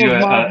wanted to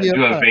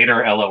do a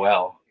Vader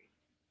LOL.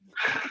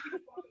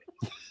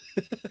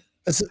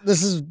 This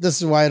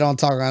is why I don't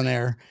talk on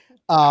air.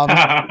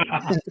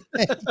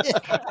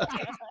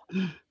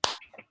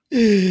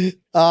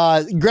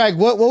 Greg,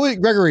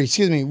 Gregory?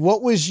 Excuse me.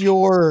 What was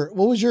your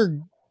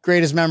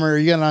greatest memory? Are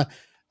you gonna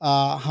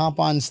hop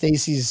on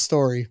Stacie's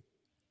story?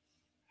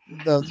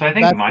 So I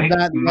think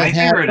my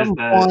favorite is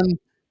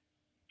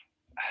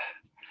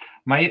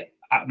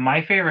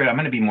my favorite. I'm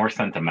going to be more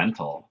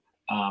sentimental.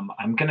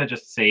 I'm going to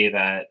just say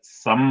that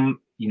some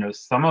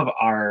of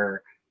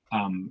our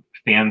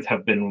fans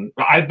have been.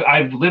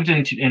 I've lived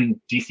in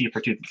DC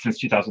since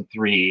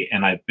 2003,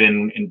 and I've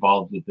been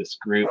involved with this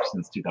group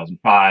since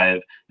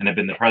 2005, and I've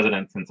been the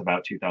president since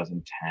about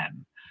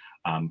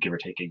 2010, give or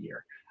take a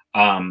year.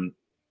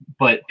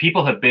 But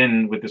people have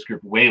been with this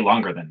group way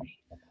longer than me,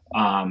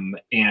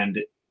 and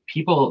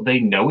people, they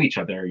know each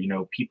other.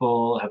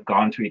 People have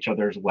gone to each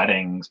other's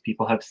weddings.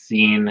 People have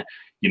seen,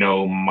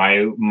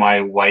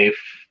 my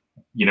wife.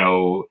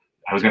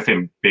 I was going to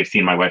say they've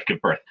seen my wife give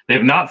birth. They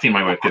have not seen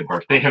my wife give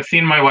birth. They have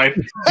seen my wife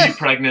be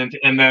pregnant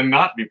and then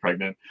not be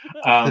pregnant.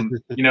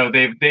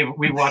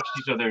 We've watched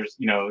each other's,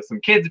 some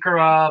kids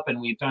grow up,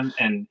 and we've done,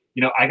 and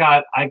I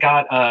got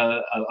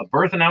a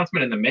birth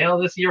announcement in the mail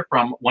this year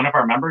from one of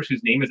our members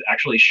whose name is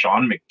actually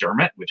Sean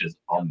McDermott, which is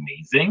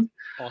amazing.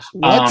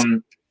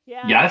 Awesome.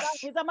 Yeah, yes,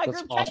 he's on my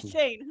group text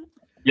chain.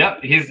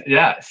 Yep,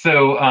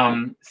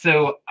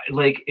 So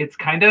like it's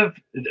kind of,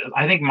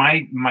 I think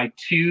my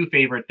two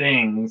favorite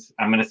things,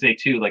 I'm gonna say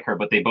two like her,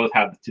 but they both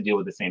have to deal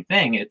with the same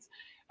thing. It's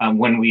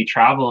when we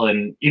travel,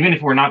 and even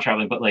if we're not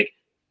traveling, but like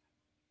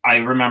I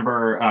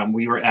remember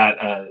we were at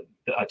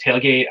a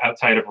tailgate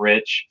outside of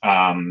Rich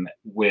when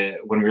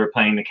we were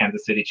playing the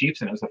Kansas City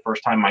Chiefs, and it was the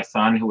first time my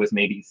son, who was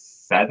maybe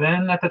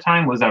 7 at the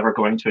time, was ever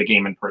going to a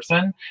game in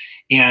person.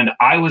 And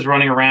I was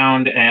running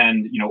around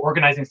and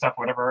organizing stuff,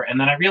 whatever. And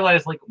then I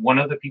realized like one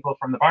of the people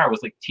from the bar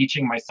was like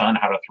teaching my son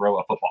how to throw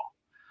a football.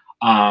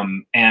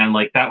 And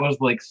like that was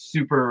like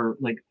super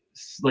like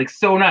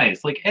so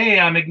nice. Like, A,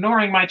 I'm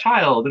ignoring my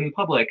child in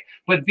public,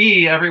 but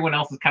B, everyone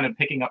else is kind of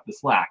picking up the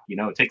slack.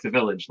 It takes a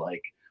village.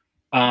 Like.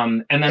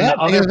 And then the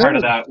other part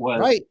of that was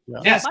right.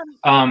 Yes.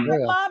 My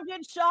mom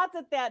did shots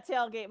at that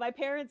tailgate. My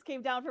parents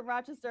came down from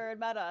Rochester and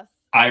met us.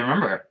 I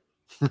remember.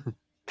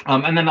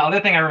 And then the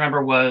other thing I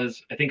remember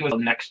was, I think it was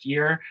next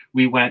year,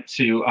 we went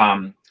to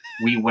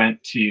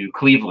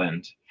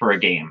Cleveland for a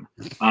game.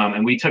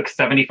 And we took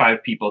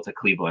 75 people to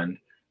Cleveland.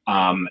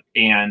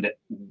 And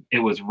it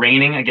was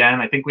raining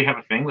again. I think we have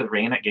a thing with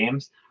rain at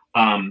games.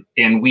 And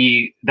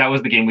that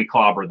was the game we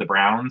clobbered the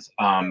Browns.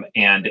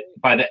 And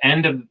by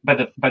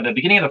the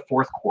beginning of the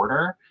fourth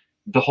quarter,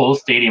 the whole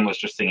stadium was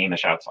just singing the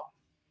shout song.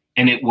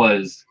 And it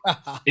was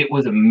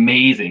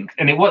amazing.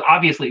 And it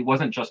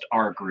wasn't just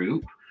our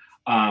group.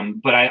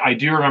 But I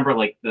do remember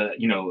like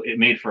it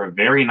made for a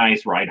very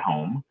nice ride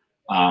home,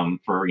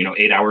 for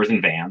 8 hours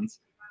in vans.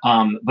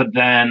 But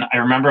then I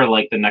remember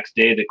like the next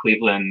day, the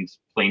Cleveland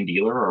Plain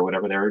Dealer or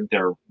whatever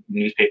their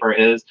newspaper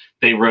is,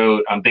 they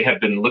wrote, they had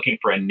been looking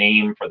for a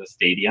name for the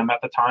stadium at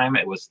the time.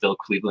 It was still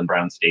Cleveland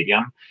Browns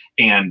Stadium.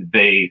 And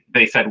they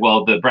said,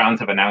 well, the Browns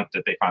have announced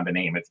that they found a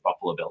name. It's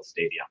Buffalo Bills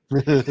Stadium.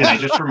 And I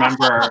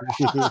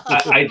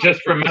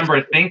just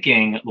remember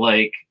thinking,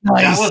 like,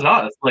 Nice. that was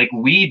us. Like,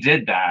 we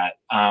did that.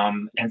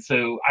 And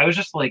so I was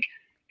just like,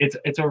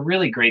 it's a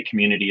really great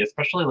community,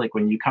 especially like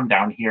when you come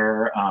down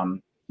here,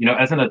 you know,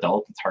 as an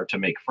adult, it's hard to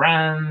make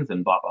friends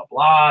and blah, blah,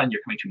 blah. And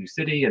you're coming to a new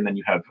city and then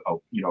you have, a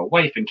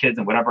wife and kids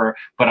and whatever.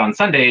 But on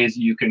Sundays,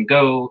 you can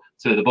go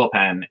to the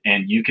bullpen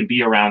and you can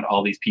be around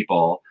all these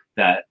people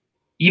that,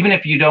 even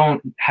if you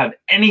don't have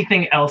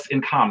anything else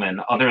in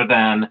common other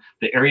than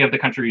the area of the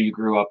country you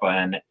grew up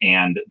in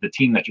and the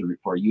team that you root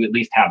for, you at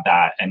least have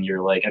that. And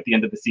you're like, at the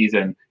end of the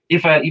season,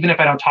 even if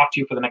I don't talk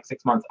to you for the next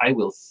 6 months, I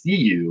will see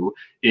you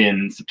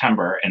in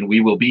September and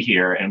we will be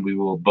here and we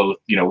will both,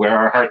 wear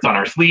our hearts on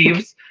our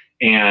sleeves.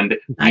 And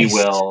Nice.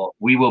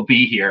 we will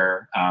be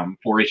here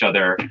for each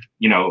other,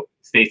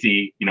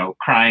 Stacie,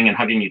 crying and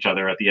hugging each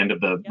other at the end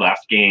of the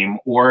last game,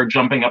 or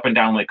jumping up and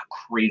down like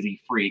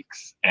crazy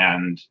freaks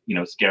and,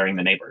 scaring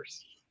the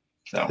neighbors.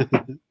 So,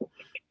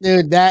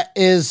 Dude, that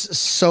is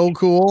so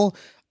cool.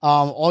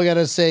 All I got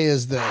to say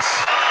is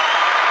this.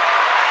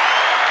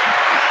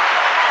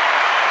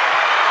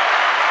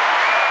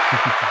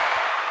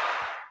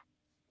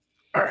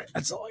 All right,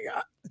 that's all I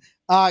got.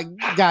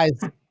 Guys,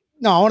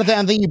 no, I want to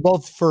thank you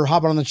both for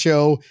hopping on the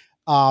show.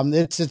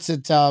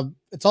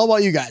 It's all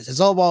about you guys. It's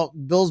all about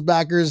Bills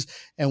backers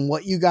and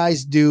what you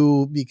guys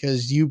do,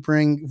 because you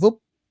bring.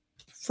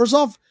 First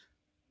off,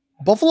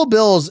 Buffalo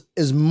Bills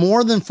is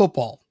more than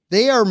football.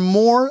 They are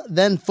more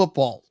than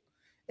football,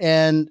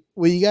 and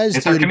what you guys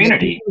it's do our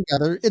community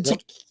together. It's a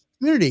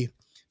community.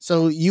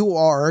 So you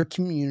are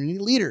community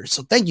leaders.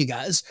 So thank you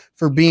guys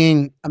for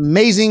being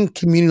amazing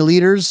community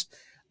leaders.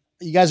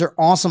 You guys are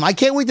awesome. I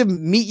can't wait to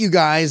meet you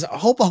guys. I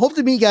hope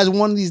to meet you guys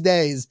one of these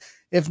days.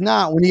 If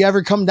not, when you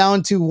ever come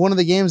down to one of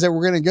the games that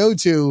we're going to go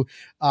to,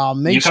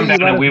 make sure you come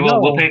down and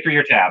we'll pay for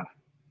your tab.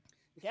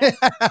 Yeah.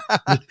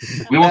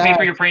 We won't pay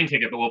for your plane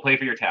ticket, but we'll pay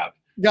for your tab.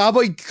 Yeah,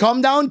 but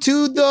come down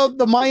to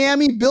the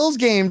Miami Bills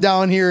game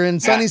down here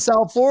in sunny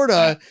South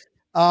Florida.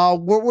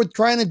 What we're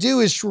trying to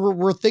do is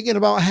we're thinking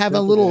about having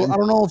a little. I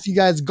don't know if you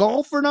guys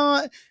golf or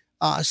not,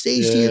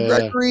 Stacie or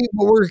Gregory,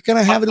 but we're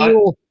gonna have a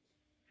little.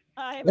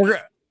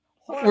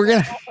 We're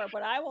gonna, golfer,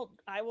 but I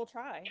will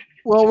try.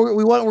 Well,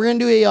 we're gonna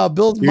do a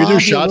Bills. You can do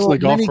shots in the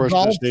golf course,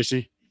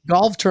 Stacie.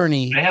 Golf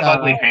tourney. I have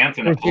ugly pants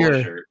and a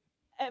polo shirt.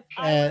 If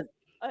I was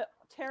a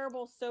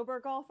terrible sober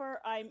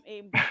golfer, I'm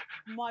a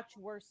much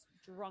worse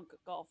drunk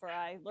golfer.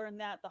 I learned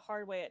that the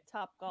hard way at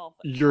Top Golf.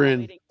 You're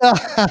in.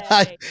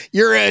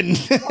 You're in.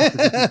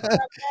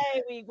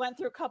 We went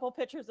through a couple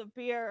pitchers of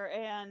beer,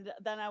 and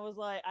then I was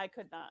like, I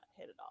could not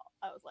hit it all.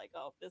 I was like,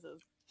 oh, this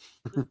is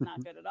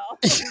not good at all.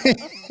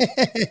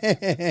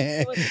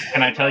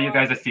 Can I tell you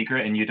guys a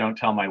secret? And you don't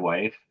tell my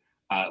wife.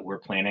 We're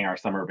planning our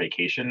summer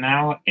vacation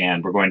now,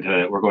 and we're going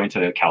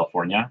to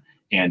California,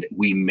 and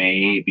we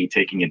may be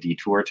taking a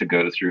detour to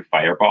go through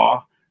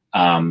Fireball.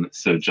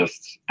 So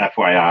just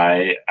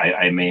FYI,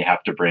 I may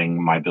have to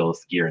bring my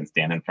Bills gear and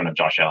stand in front of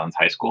Josh Allen's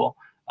high school,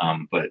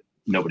 but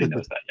nobody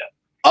knows that yet.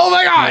 Oh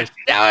my God!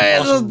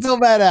 That is so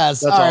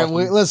badass. That's all awesome.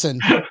 right, listen,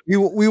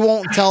 we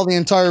won't tell the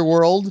entire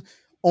world.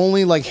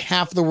 Only like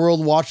half the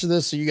world watches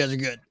this, so you guys are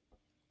good.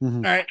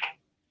 Mm-hmm.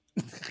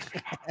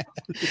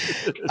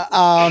 All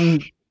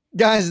right.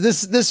 Guys,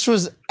 this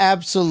was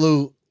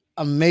absolute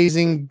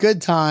amazing.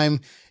 Good time.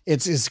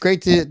 It's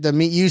great to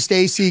meet you,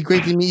 Stacie.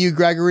 Great to meet you,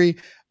 Gregory.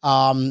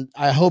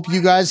 I hope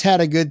you guys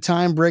had a good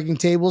time breaking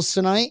tables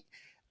tonight.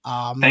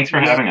 Thanks for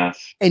having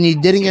us. And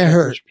you didn't get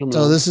hurt.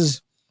 So this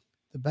is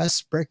the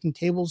best breaking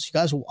tables you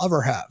guys will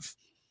ever have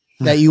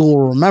that you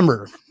will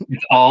remember.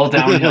 It's all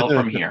downhill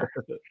from here.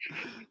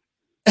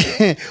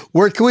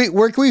 Where can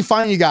we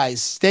find you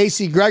guys?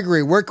 Stacie,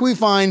 Gregory, where can we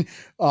find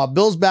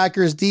Bills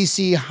backers,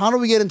 DC? How do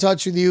we get in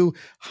touch with you?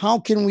 How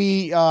can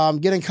we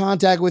get in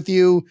contact with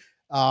you?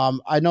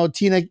 I know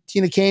Tina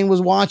Kane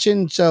was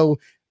watching, so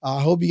I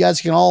hope you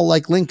guys can all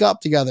like link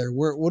up together.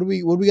 What do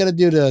we got to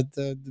do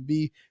to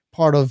be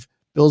part of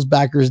Bills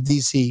backers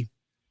DC?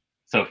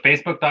 So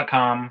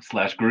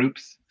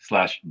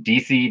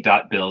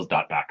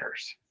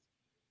facebook.com/groups/dc.bills.backers.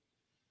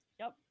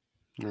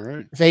 All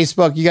right.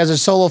 Facebook. You guys are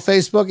solo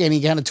Facebook.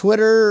 Any kind of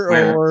Twitter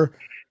or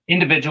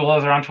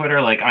individuals are on Twitter?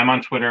 Like I'm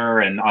on Twitter,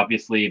 and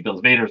obviously Bills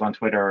Vader's on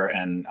Twitter,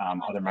 and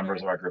other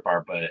members of our group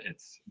are. But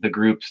it's the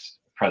group's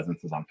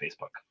presence is on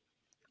Facebook.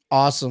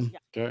 Awesome.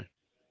 Okay.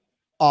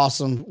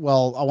 Awesome.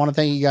 Well, I want to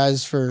thank you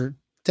guys for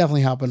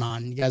definitely hopping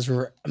on. You guys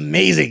were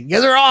amazing. You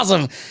guys are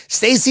awesome.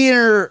 Stacie and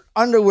her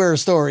underwear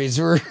stories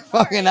were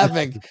fucking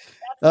epic.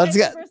 That's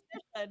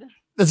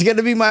going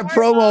to be my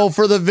promo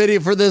for the video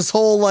for this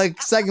whole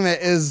like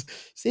segment is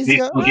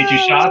Stacie. We'll get you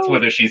shots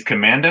whether she's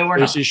commando or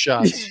not. Stacie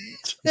shots.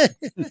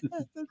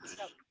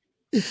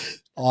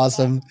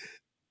 Awesome.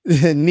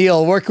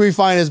 Neil, where can we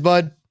find us,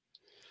 bud?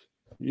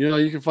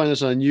 You can find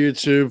us on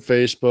YouTube,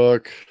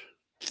 Facebook,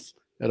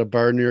 at a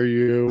bar near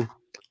you,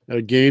 at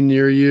a game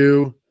near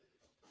you.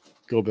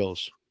 Go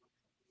Bills.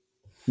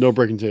 No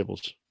breaking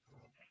tables.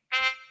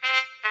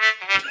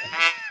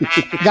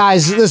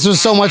 Guys, this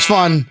was so much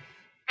fun.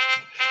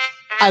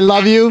 I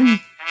love you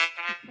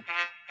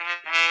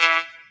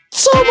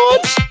so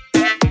much.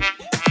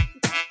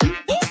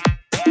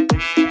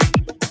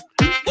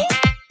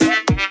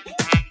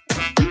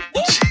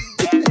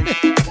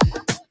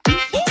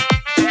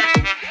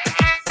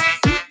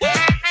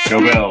 Go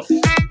Bills.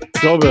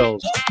 Go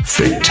Bills.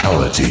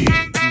 Fatality.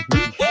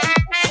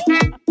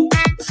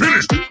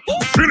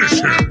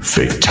 Finish him.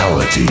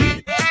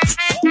 Fatality.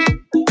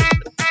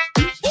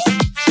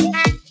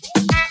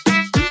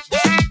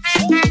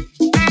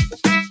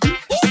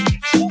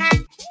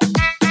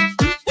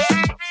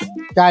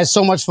 Guys,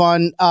 so much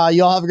fun.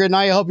 Y'all have a good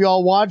night. I hope you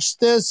all watched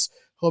this.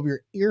 Hope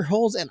your ear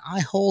holes and eye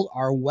hole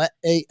are wet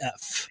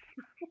AF.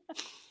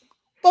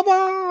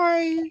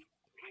 Bye-bye.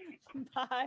 Bye.